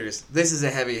heavy hitters. This is a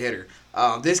heavy hitter.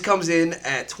 This comes in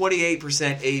at 28%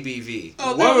 ABV.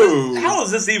 Oh, Whoa. How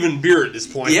is this even beer at this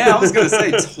point? Yeah, I was going to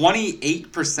say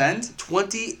 28%.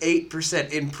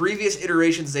 28%. In previous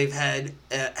iterations, they've had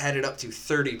it up to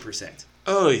 30%.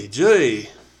 Oh, gee.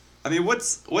 I mean,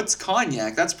 what's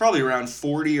cognac? That's probably around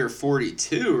 40 or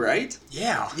 42, right?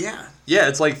 Yeah. Yeah. Yeah,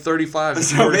 it's like 35.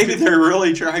 So maybe they're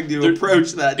really trying to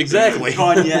approach that Exactly.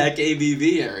 cognac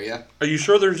ABV area. Are you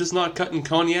sure they're just not cutting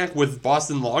cognac with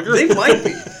Boston Lager? They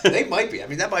might be. I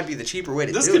mean, that might be the cheaper way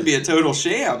to This do could it. be a total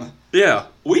sham. Yeah.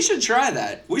 We should try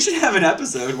that. We should have an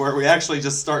episode where we actually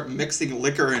just start mixing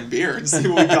liquor and beer and see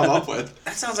what we come up with.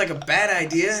 That sounds like a bad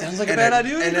idea. Sounds like a bad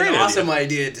idea and a And great an idea. awesome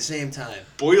idea at the same time.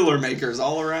 Boilermakers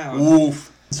all around.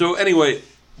 Oof. So anyway,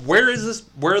 where is this?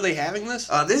 Where are they having this?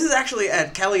 This is actually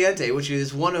at Caliente, which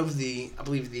is one of the, I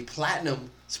believe, the platinum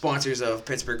sponsors of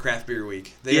Pittsburgh Craft Beer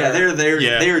Week. They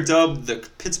They're dubbed the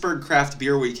Pittsburgh Craft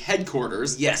Beer Week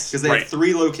headquarters. Yes. Because they Right. have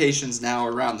 3 locations now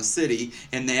around the city,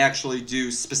 and they actually do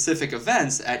specific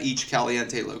events at each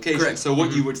Caliente location. Correct. So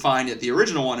what you would find at the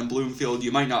original one in Bloomfield,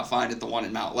 you might not find at the one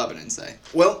in Mount Lebanon, say.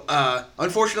 Well,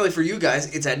 unfortunately for you guys,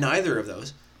 it's at neither of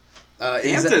those.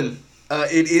 Hampton.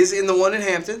 It is in the one in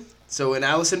Hampton, so in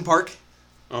Allison Park.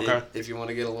 Okay. If you want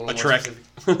to get a little A more trek.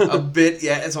 specific. A bit,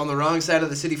 yeah. It's on the wrong side of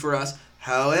the city for us.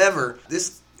 However,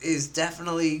 this is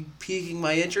definitely piquing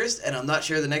my interest, and I'm not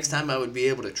sure the next time I would be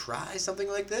able to try something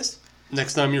like this.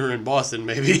 Next time you're in Boston,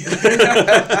 maybe.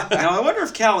 Now, I wonder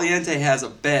if Caliente has a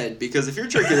bed, because if you're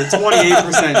drinking a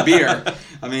 28% beer,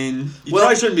 I mean, you Well-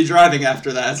 probably shouldn't be driving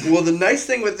after that. Well, the nice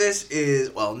thing with this is,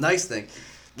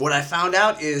 what I found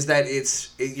out is that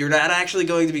you're not actually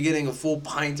going to be getting a full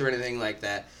pint or anything like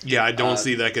that. Yeah, I don't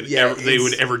see that they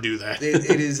would ever do that.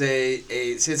 It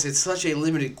is since it's such a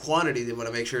limited quantity, they want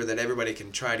to make sure that everybody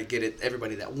can try to get it.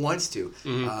 Everybody that wants to.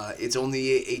 It's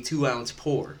only a 2-ounce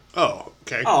pour. Oh,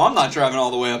 okay. Oh, I'm not driving all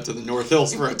the way up to the North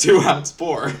Hills for a 2-ounce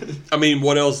pour. I mean,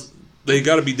 what else? They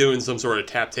got to be doing some sort of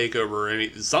tap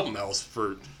takeover or something else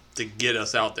to get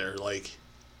us out there. Like,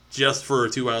 just for a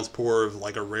 2-ounce pour of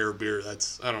like a rare beer,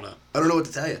 I don't know. I don't know what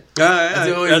to tell you. That's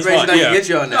the only information I can get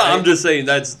you on that, No, I'm right? just saying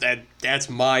that's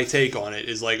my take on it.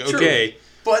 Is like, True. okay,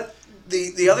 But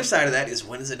the other side of that is,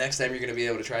 when is the next time you're going to be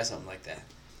able to try something like that?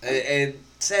 And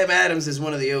Sam Adams is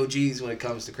one of the OGs when it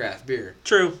comes to craft beer.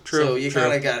 true. So you true.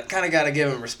 kind of got to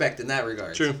give him respect in that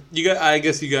regard. True. I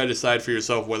guess you got to decide for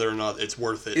yourself whether or not it's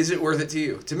worth it. Is it worth it to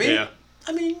you? To me, Yeah.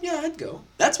 I mean, yeah, I'd go.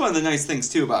 That's one of the nice things,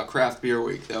 too, about Craft Beer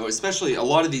Week, though, especially a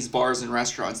lot of these bars and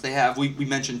restaurants, they have, we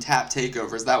mentioned tap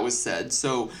takeovers, that was said,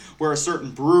 so where a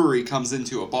certain brewery comes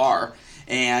into a bar,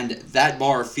 and that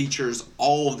bar features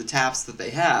all of the taps that they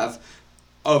have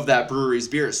of that brewery's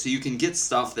beer, so you can get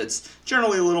stuff that's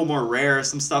generally a little more rare,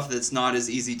 some stuff that's not as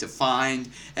easy to find,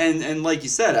 and like you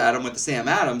said, Adam, with the Sam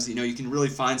Adams, you can really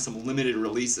find some limited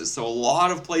releases, so a lot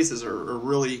of places are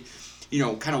really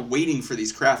kind of waiting for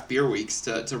these craft beer weeks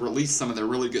to release some of their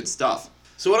really good stuff.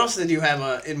 So what else did you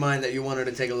have in mind that you wanted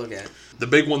to take a look at? The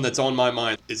big one that's on my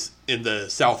mind is in the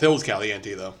South Hills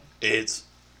Caliente, though. It's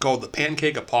called the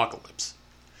Pancake Apocalypse.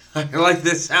 I like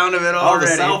the sound of it Oh, already.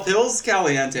 the South Hills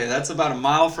Caliente. That's about a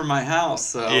mile from my house.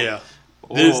 So Yeah.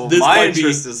 Oh, This my might be-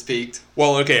 interest is peaked.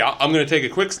 Well, okay, I'm going to take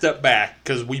a quick step back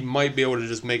because we might be able to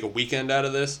just make a weekend out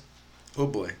of this. Oh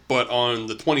boy. But on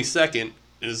the 22nd,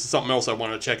 and this is something else I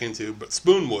want to check into, but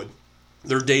Spoonwood,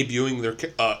 they're debuting their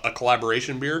a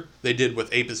collaboration beer they did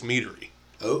with Apis Meadery.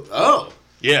 Oh.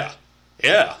 Yeah.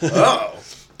 Oh.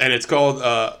 And it's called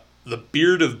the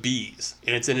Beard of Bees,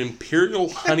 and it's an Imperial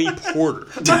Honey Porter.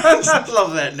 I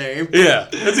love that name. Yeah,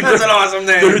 That's an awesome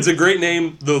name. Dude, it's a great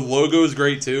name. The logo is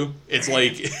great too. It's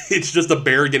like it's just a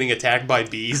bear getting attacked by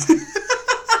bees.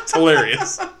 It's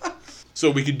hilarious. So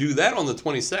we could do that on the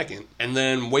 22nd, and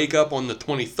then wake up on the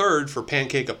 23rd for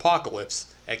Pancake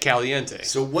Apocalypse at Caliente.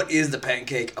 So what is the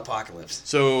Pancake Apocalypse?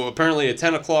 So apparently at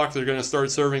 10 o'clock they're going to start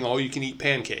serving all-you-can-eat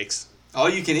pancakes. All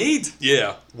you can eat.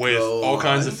 Yeah, with Go all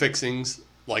kinds on. of fixings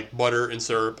like butter and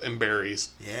syrup and berries.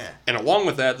 Yeah. And along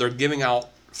with that, they're giving out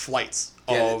flights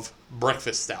Yeah. of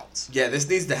breakfast stouts. Yeah, this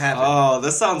needs to happen. Oh,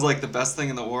 this sounds like the best thing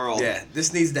in the world. Yeah,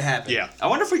 this needs to happen. Yeah. I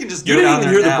wonder if we can just You go didn't down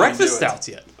even there hear the now and breakfast do it. stouts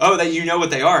yet. Oh, that you know what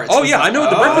they are. It's Oh, just yeah, like- I know what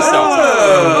the breakfast stouts are.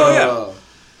 Oh, yeah.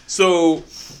 So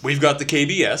we've got the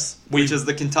KBS. Which is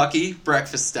the Kentucky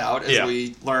Breakfast Stout, as Yeah.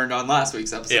 we learned on last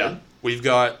week's episode. Yeah. We've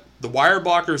got the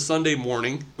Weyerbacher Sunday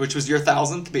Morning. Which was your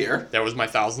 1,000th beer. That was my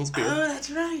 1,000th beer. Oh, that's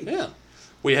right. Yeah.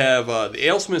 We have the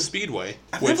AleSmith Speedway.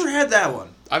 I've which never had that one.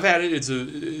 I've had it.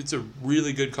 It's a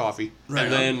really good coffee. Right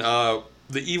and then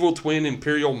the Evil Twin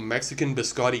Imperial Mexican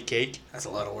Biscotti Cake. That's a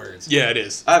lot of words. Yeah, it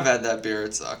is. I've had that beer.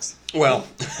 It sucks. Well,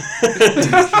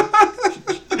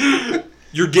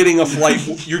 you're getting a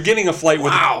flight. You're getting a flight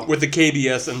with the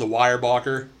KBS and the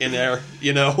Weyerbacher in there.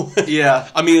 You know. Yeah.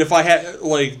 I mean, if I had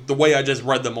like the way I just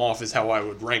read them off is how I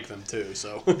would rank them too.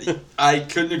 So. I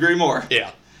couldn't agree more.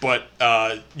 Yeah, but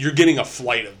you're getting a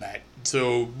flight of that,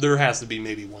 so there has to be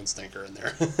maybe one stinker in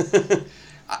there.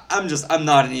 I'm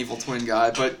not an Evil Twin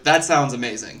guy, but that sounds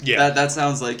amazing. Yeah. That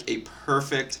sounds like a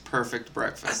perfect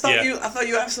breakfast. I thought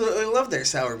you absolutely loved their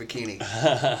sour bikini.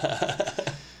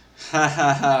 Ha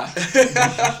ha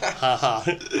ha.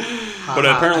 But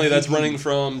apparently that's running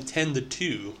from 10 to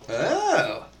 2.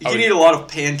 Oh. You can eat a lot of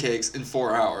pancakes in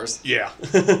 4 hours. Yeah.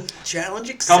 Challenge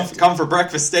Come, accepted. come for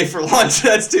breakfast, stay for lunch.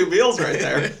 That's 2 meals right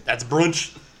there. That's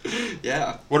brunch.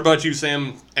 Yeah. What about you,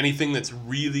 Sam? Anything that's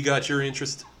really got your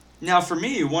interest? Now, for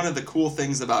me, one of the cool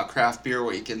things about Craft Beer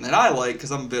Week, and that I like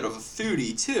because I'm a bit of a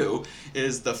foodie too,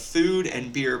 is the food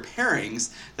and beer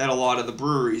pairings that a lot of the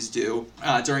breweries do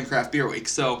during Craft Beer Week.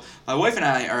 So, my wife and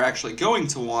I are actually going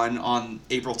to one on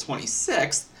April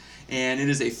 26th, and it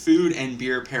is a food and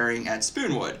beer pairing at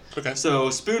Spoonwood. Okay. So,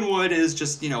 Spoonwood is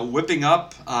just, whipping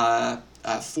up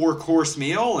a 4-course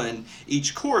meal, and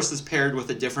each course is paired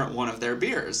with a different one of their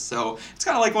beers. So it's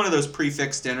kind of like one of those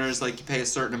prefix dinners, like you pay a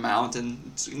certain amount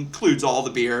and it includes all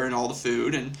the beer and all the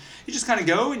food, and you just kind of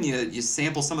go and you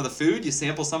sample some of the food, you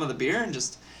sample some of the beer, and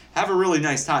just have a really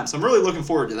nice time. So I'm really looking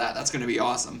forward to that. That's going to be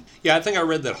awesome. Yeah, I think I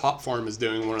read that Hop Farm is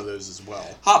doing one of those as well.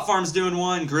 Hop Farm's doing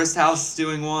one. Grist House is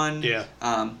doing one. Yeah.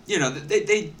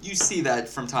 You see that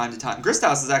from time to time. Grist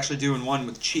House is actually doing one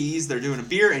with cheese. They're doing a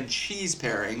beer and cheese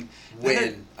pairing.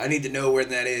 When? I need to know where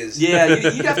that is. Yeah,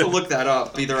 you'd have to look that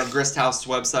up either on Grist House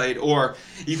website, or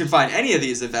you can find any of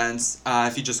these events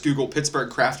if you just Google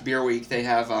Pittsburgh Craft Beer Week. They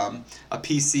have a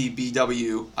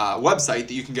PCBW website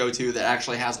that you can go to that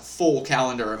actually has a full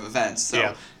calendar of events. So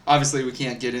Yeah. obviously we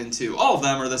can't get into all of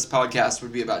them, or this podcast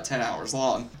would be about 10 hours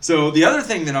long. So the other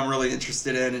thing that I'm really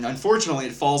interested in, and unfortunately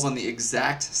it falls on the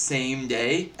exact same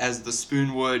day as the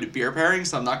Spoonwood beer pairing,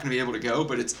 so I'm not going to be able to go,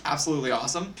 but it's absolutely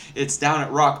awesome. It's down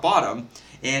at Rock Bottom,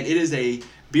 and it is a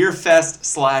beer fest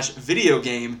 / video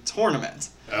game tournament.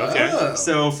 Okay. Oh.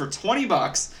 So for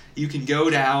 $20, you can go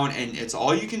down and it's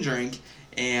all you can drink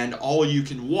and all you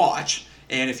can watch.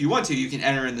 And if you want to, you can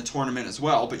enter in the tournament as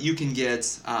well. But you can get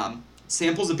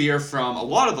samples of beer from a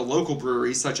lot of the local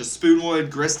breweries, such as Spoonwood,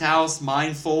 Grist House,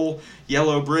 Mindful,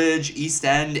 Yellow Bridge, East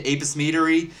End, Apis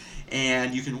Meadery.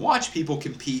 And you can watch people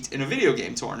compete in a video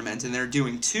game tournament. And they're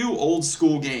doing 2 old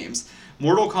school games,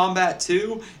 Mortal Kombat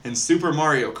 2 and Super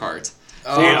Mario Kart.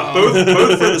 Oh.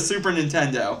 Both for the Super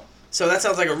Nintendo. So that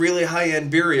sounds like a really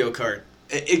high-end Beerio cart.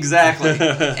 Exactly.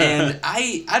 And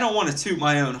I don't want to toot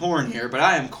my own horn here, but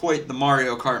I am quite the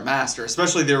Mario Kart master,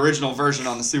 especially the original version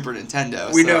on the Super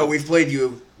Nintendo. We know, we've played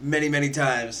you many, many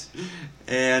times.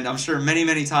 And I'm sure many,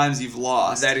 many times you've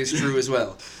lost. That is true as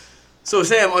well. So,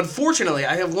 Sam, unfortunately,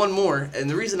 I have one more, and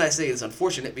the reason I say it's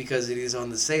unfortunate because it is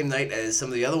on the same night as some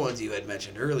of the other ones you had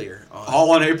mentioned earlier. All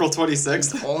on April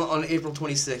 26th? All on April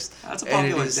 26th. That's a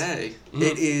And popular day.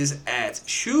 It is at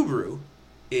Shoe Brew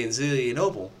in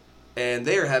Zelienople, and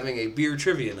they are having a beer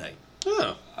trivia night.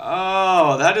 Oh.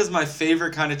 Oh, that is my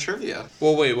favorite kind of trivia.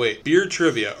 Well, wait. Beer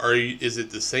trivia. Is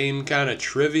it the same kind of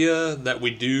trivia that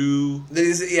we do?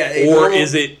 Is Or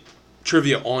is it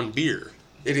trivia on beer?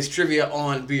 It is trivia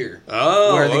on beer.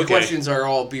 Oh, where the okay. questions are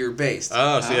all beer based.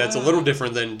 Oh, see, that's a little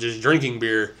different than just drinking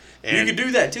beer. And, You could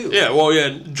do that too. Yeah, well, yeah,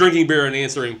 drinking beer and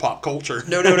answering pop culture.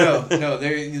 No.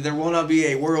 There will not be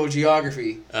a world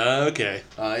geography. Okay.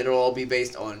 It'll all be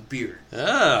based on beer.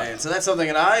 Ah, And so that's something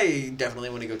that I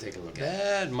definitely want to go take a look at.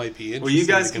 that might be interesting. Well, you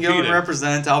guys to can go compete and in.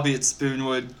 represent. I'll be at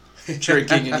Spoonwood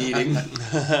drinking and eating.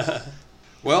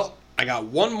 Well, I got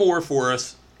one more for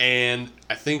us, and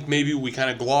I think maybe we kind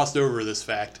of glossed over this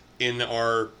fact in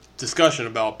our discussion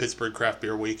about Pittsburgh Craft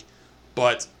Beer Week.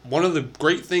 But one of the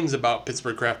great things about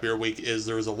Pittsburgh Craft Beer Week is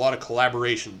there's a lot of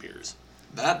collaboration beers.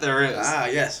 That there is. Ah,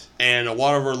 yes. And a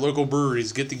lot of our local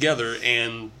breweries get together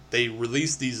and they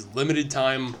release these limited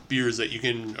time beers that you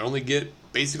can only get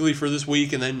basically for this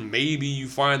week, and then maybe you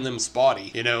find them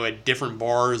spotty, at different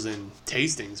bars and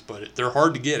tastings, but they're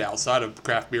hard to get outside of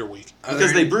Craft Beer Week.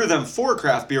 Because they brew them for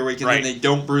Craft Beer Week and Right. then they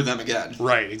don't brew them again.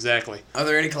 Right, exactly. Are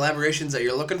there any collaborations that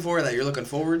you're looking for, that you're looking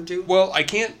forward to? Well, I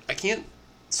can't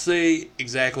say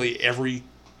exactly every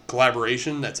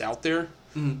collaboration that's out there,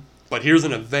 but here's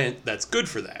an event that's good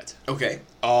for that. Okay.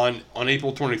 On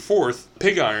April 24th,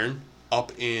 Pig Iron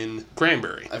up in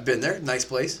Cranberry. I've been there. Nice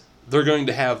place. They're going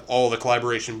to have all the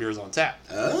collaboration beers on tap.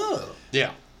 Oh.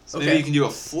 Yeah, So maybe you can do a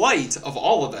flight of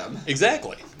all of them.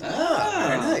 exactly. Ah,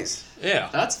 very nice. Yeah.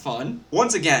 That's fun.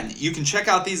 Once again, you can check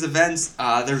out these events.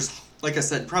 There's, like I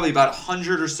said, probably about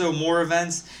 100 or so more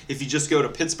events. If you just go to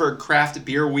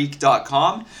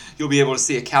PittsburghCraftBeerWeek.com, you'll be able to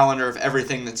see a calendar of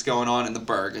everything that's going on in the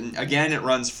Burgh. And again, it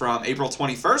runs from April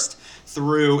 21st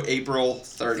through April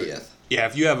 30th. Yeah,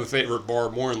 if you have a favorite bar,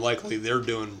 more than likely they're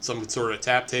doing some sort of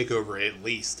tap takeover at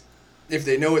least. If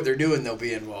they know what they're doing, they'll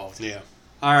be involved. Yeah.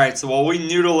 All right, so while we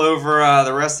noodle over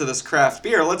the rest of this craft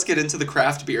beer, let's get into the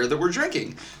craft beer that we're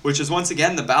drinking, which is once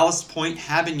again the Ballast Point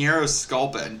Habanero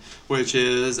Sculpin, which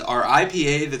is our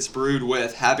IPA that's brewed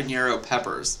with habanero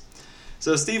peppers.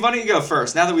 So Steve, why don't you go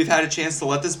first? Now that we've had a chance to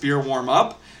let this beer warm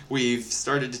up, we've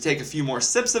started to take a few more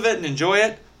sips of it and enjoy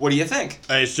it. What do you think?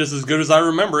 It's just as good as I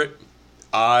remember it.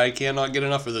 I cannot get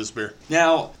enough of this beer.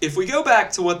 Now, if we go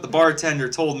back to what the bartender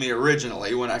told me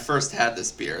originally when I first had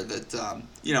this beer, that,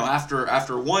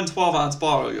 after one 12-ounce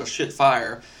bottle, you'll shit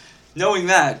fire. Knowing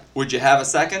that, would you have a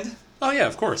second? Oh yeah,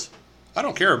 of course. I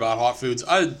don't care about hot foods.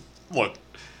 I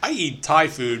eat Thai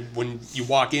food when you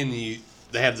walk in and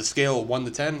they have the scale of 1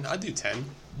 to 10. I do 10.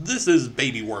 This is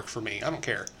baby work for me. I don't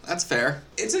care. That's fair.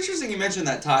 It's interesting you mentioned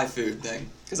that Thai food thing,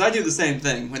 because I do the same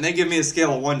thing. When they give me a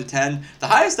scale of 1 to 10, the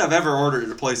highest I've ever ordered at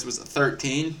a place was a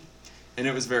 13, and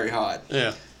it was very hot.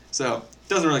 Yeah. So, it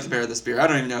doesn't really compare to this beer. I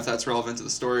don't even know if that's relevant to the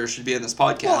story or should be in this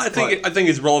podcast. Well, I think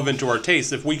it's relevant to our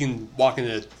taste. If we can walk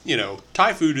into,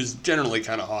 Thai food is generally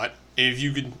kind of hot. If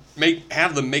you could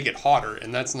have them make it hotter,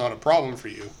 and that's not a problem for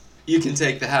you. You can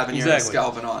take the habanero Exactly.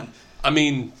 Sculpin on. I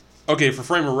mean, okay, for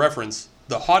frame of reference,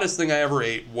 the hottest thing I ever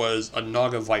ate was a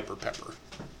Naga Viper pepper.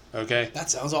 Okay?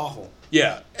 That sounds awful.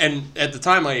 Yeah, and at the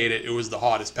time I ate it, it was the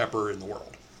hottest pepper in the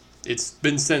world. It's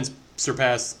been since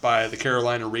surpassed by the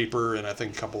Carolina Reaper and I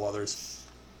think a couple others.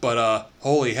 But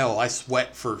holy hell, I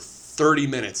sweat for 30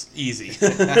 minutes easy.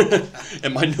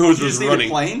 And my nose You was just eat running.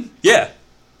 it plain? Yeah.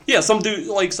 Yeah, some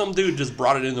dude just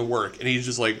brought it into work and he's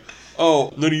just like,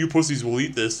 "Oh, none of you pussies will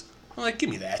eat this." I'm like, "Give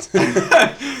me that."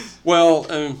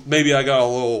 Well, maybe I got a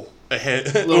little ahead.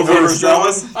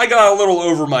 overzealous? I got a little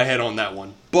over my head on that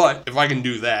one. But if I can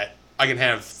do that, I can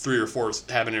have 3 or 4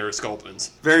 habanero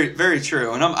sculpins. Very, very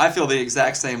true, and I feel the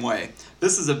exact same way.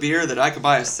 This is a beer that I could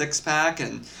buy a 6-pack,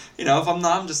 and if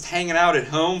I'm just hanging out at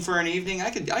home for an evening,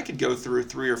 I could go through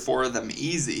 3 or 4 of them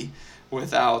easy,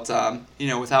 without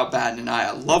batting an eye.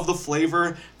 I love the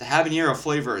flavor. The habanero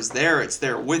flavor is there. It's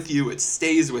there with you. It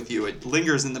stays with you. It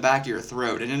lingers in the back of your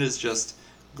throat, and it is just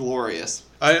glorious.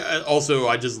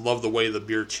 I just love the way the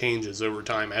beer changes over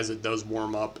time as it does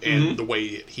warm up and the way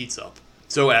it heats up.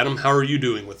 So, Adam, how are you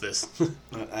doing with this?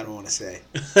 I don't want to say.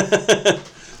 I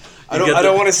I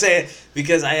don't want to say it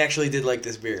because I actually did like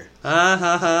this beer. Ha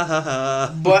ha ha ha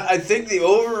ha. But I think the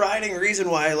overriding reason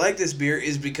why I like this beer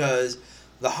is because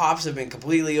the hops have been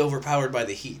completely overpowered by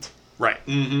the heat. Right.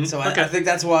 Mm-hmm. So Okay. I think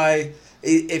that's why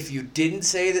if you didn't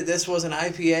say that this was an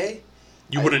IPA,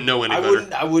 You wouldn't know any better.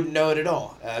 I wouldn't know it at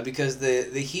all because the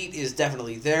heat is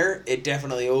definitely there. It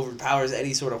definitely overpowers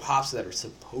any sort of hops that are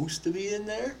supposed to be in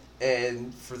there,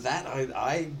 and for that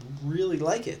I really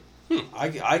like it.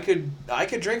 I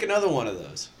could drink another one of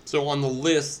those. So on the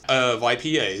list of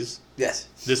IPAs, Yes,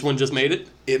 this one just made it?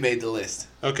 it made the list.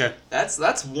 Okay.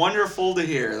 That's wonderful to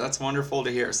hear. That's wonderful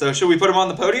to hear. So should we put him on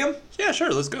the podium? Yeah,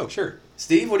 sure, let's go. Sure,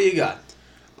 Steve, what do you got?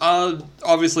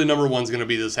 Obviously number 1's going to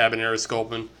be this habanero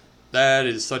sculpin. That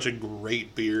is such a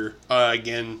great beer.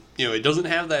 Again, it doesn't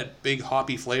have that big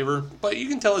hoppy flavor, but you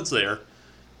can tell it's there.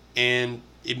 And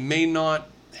it may not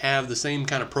have the same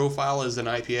kind of profile as an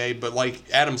IPA, but like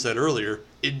Adam said earlier,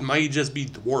 it might just be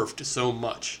dwarfed so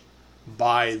much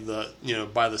by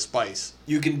the spice.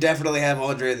 You can definitely have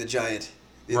Andre the Giant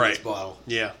in this bottle.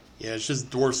 Yeah, it's just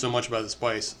dwarfed so much by the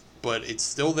spice, but it's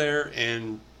still there,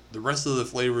 and the rest of the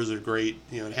flavors are great.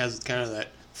 It has kind of that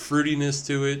fruitiness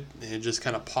to it, and it just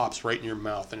kind of pops right in your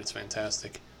mouth, and it's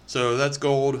fantastic. So that's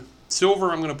gold.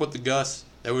 Silver, I'm going to put the Gus.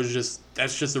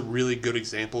 That's just a really good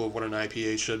example of what an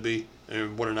IPA should be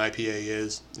and what an IPA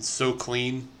is. It's so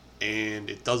clean, and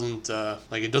it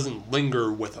doesn't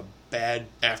linger with a bad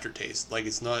aftertaste. Like,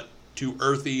 it's not too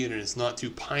earthy and it's not too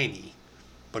piney,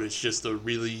 but it's just a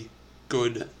really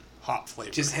good hop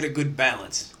flavor. Just had a good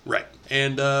balance. Right.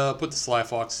 And put the Sly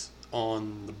Fox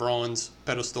on the bronze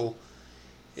pedestal.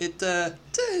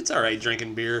 It's all right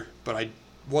drinking beer, but I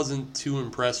wasn't too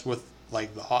impressed with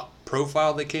like the hop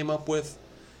profile they came up with.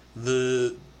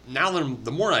 The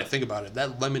more I think about it,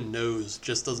 that lemon nose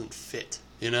just doesn't fit.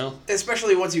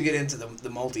 Especially once you get into the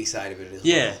malty side of it as well.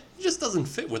 Yeah, it just doesn't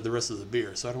fit with the rest of the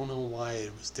beer, so I don't know why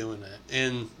it was doing that.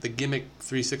 And the gimmick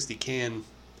 360 can,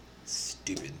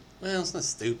 stupid. Well, it's not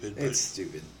stupid, but It's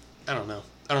stupid. I don't know.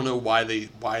 I don't know why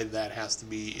that has to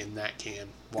be in that can.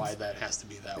 Why that has to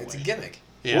be that way. It's a gimmick.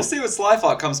 Yeah. We'll see what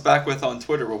Slyfox comes back with on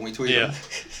Twitter when we tweet him.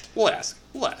 We'll ask.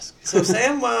 So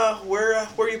Sam, where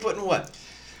are you putting what?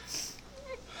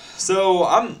 So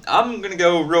I'm gonna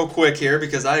go real quick here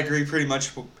because I agree pretty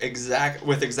much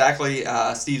with exactly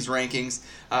Steve's rankings.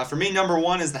 For me, number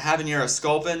one is the Habanero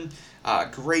Sculpin.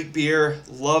 Great beer.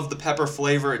 Love the pepper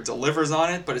flavor. It delivers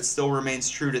on it, but it still remains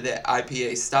true to the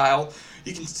IPA style.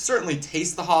 You can certainly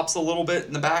taste the hops a little bit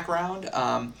in the background,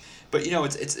 but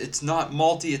it's not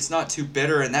malty. It's not too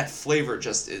bitter, and that flavor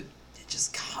just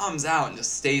comes out and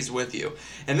just stays with you.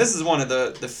 And this is one of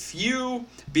the few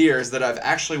beers that I've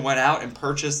actually went out and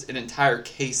purchased an entire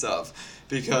case of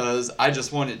because I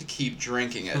just wanted to keep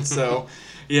drinking it. So,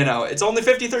 it's only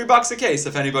 $53 a case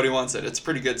if anybody wants it. It's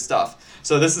pretty good stuff.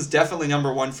 So this is definitely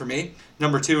number one for me.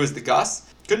 Number two is the Gus.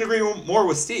 Couldn't agree more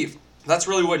with Steve. That's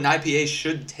really what an IPA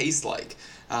should taste like.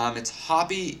 It's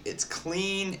hoppy, it's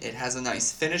clean, it has a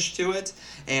nice finish to it,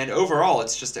 and overall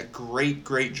it's just a great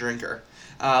drinker.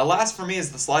 Last for me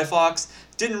is the Sly Fox.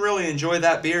 Didn't really enjoy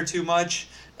that beer too much.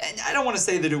 And I don't want to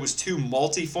say that it was too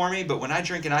malty for me, but when I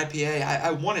drink an IPA, I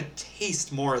want to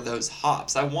taste more of those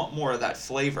hops. I want more of that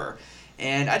flavor.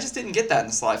 And I just didn't get that in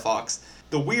the Sly Fox.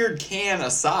 The weird can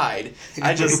aside,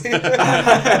 I just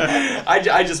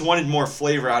I just wanted more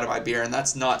flavor out of my beer, and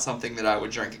that's not something that I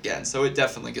would drink again. So it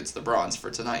definitely gets the bronze for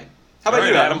tonight. How about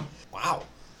you, Adam? Wow.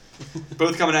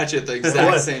 Both coming at you at the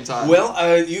exact same time.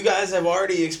 Well, you guys have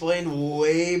already explained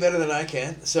way better than I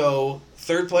can. So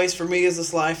third place for me is the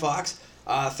Sly Fox.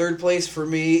 Third place for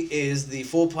me is the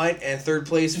Full Pint, and third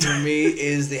place for me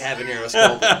is the Habanero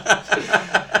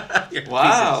Sculpin.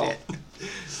 Wow.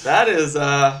 That is,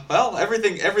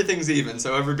 everything's even,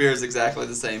 so every beer is exactly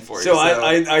the same for you. So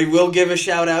I will give a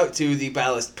shout out to the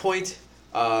Ballast Point.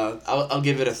 I'll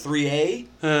give it a 3A.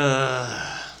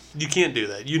 You can't do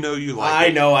that. You like it.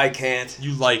 I know I can't.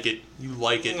 You like it.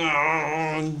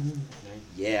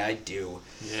 Yeah, I do.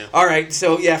 Yeah. All right,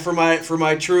 so yeah, for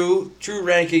my true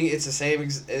ranking, it's the same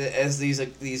as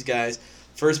these guys.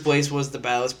 First place was the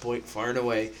Ballast Point, far and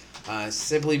away,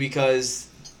 simply because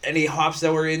any hops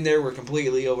that were in there were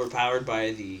completely overpowered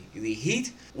by the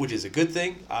heat, which is a good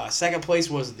thing. Second place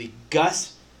was the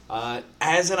Gus.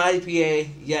 As an IPA,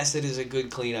 yes, it is a good,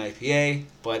 clean IPA,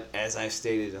 but as I've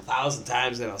stated 1,000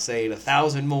 times, and I'll say it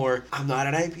 1,000 more, I'm not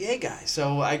an IPA guy,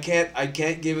 so I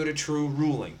can't give it a true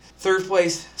ruling. Third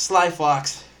place, Sly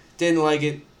Fox. Didn't like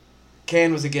it.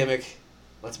 Can was a gimmick.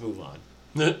 Let's move on.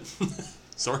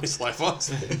 Sorry, Sly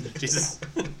Fox. Jesus.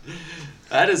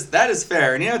 That is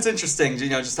fair. And it's interesting,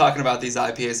 just talking about these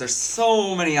IPAs. There's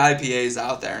so many IPAs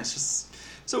out there. And it's just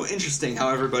so interesting how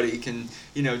everybody can,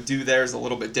 do theirs a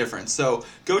little bit different. So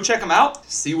go check them out.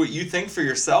 See what you think for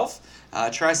yourself.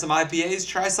 Try some IPAs.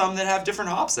 Try some that have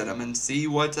different hops in them, and see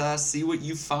what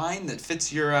you find that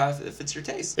fits your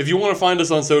taste. If you want to find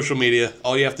us on social media,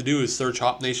 all you have to do is search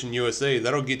Hop Nation USA.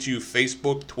 That'll get you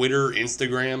Facebook, Twitter,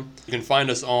 Instagram. You can find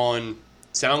us on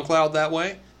SoundCloud that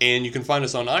way. And you can find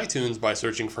us on iTunes by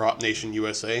searching for Hop Nation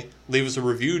USA. Leave us a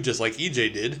review just like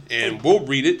EJ did, and we'll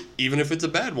read it, even if it's a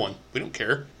bad one. We don't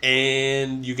care.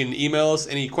 And you can email us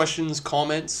any questions,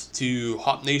 comments to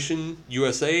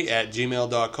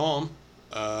hopnationusa@gmail.com.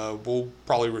 We'll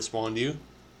probably respond to you.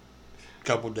 A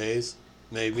couple days,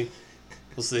 maybe.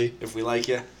 We'll see. If we like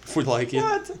you. If we like you.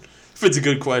 What? If it's a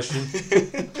good question.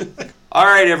 All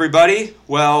right, everybody.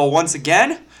 Well, once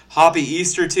again, happy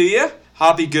Easter to you.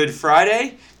 Happy Good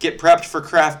Friday. Get prepped for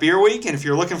Craft Beer Week. And if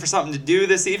you're looking for something to do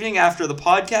this evening after the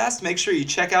podcast, make sure you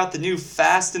check out the new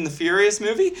Fast and the Furious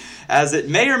movie, as it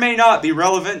may or may not be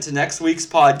relevant to next week's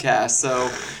podcast. So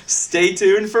stay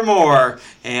tuned for more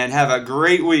and have a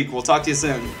great week. We'll talk to you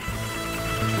soon.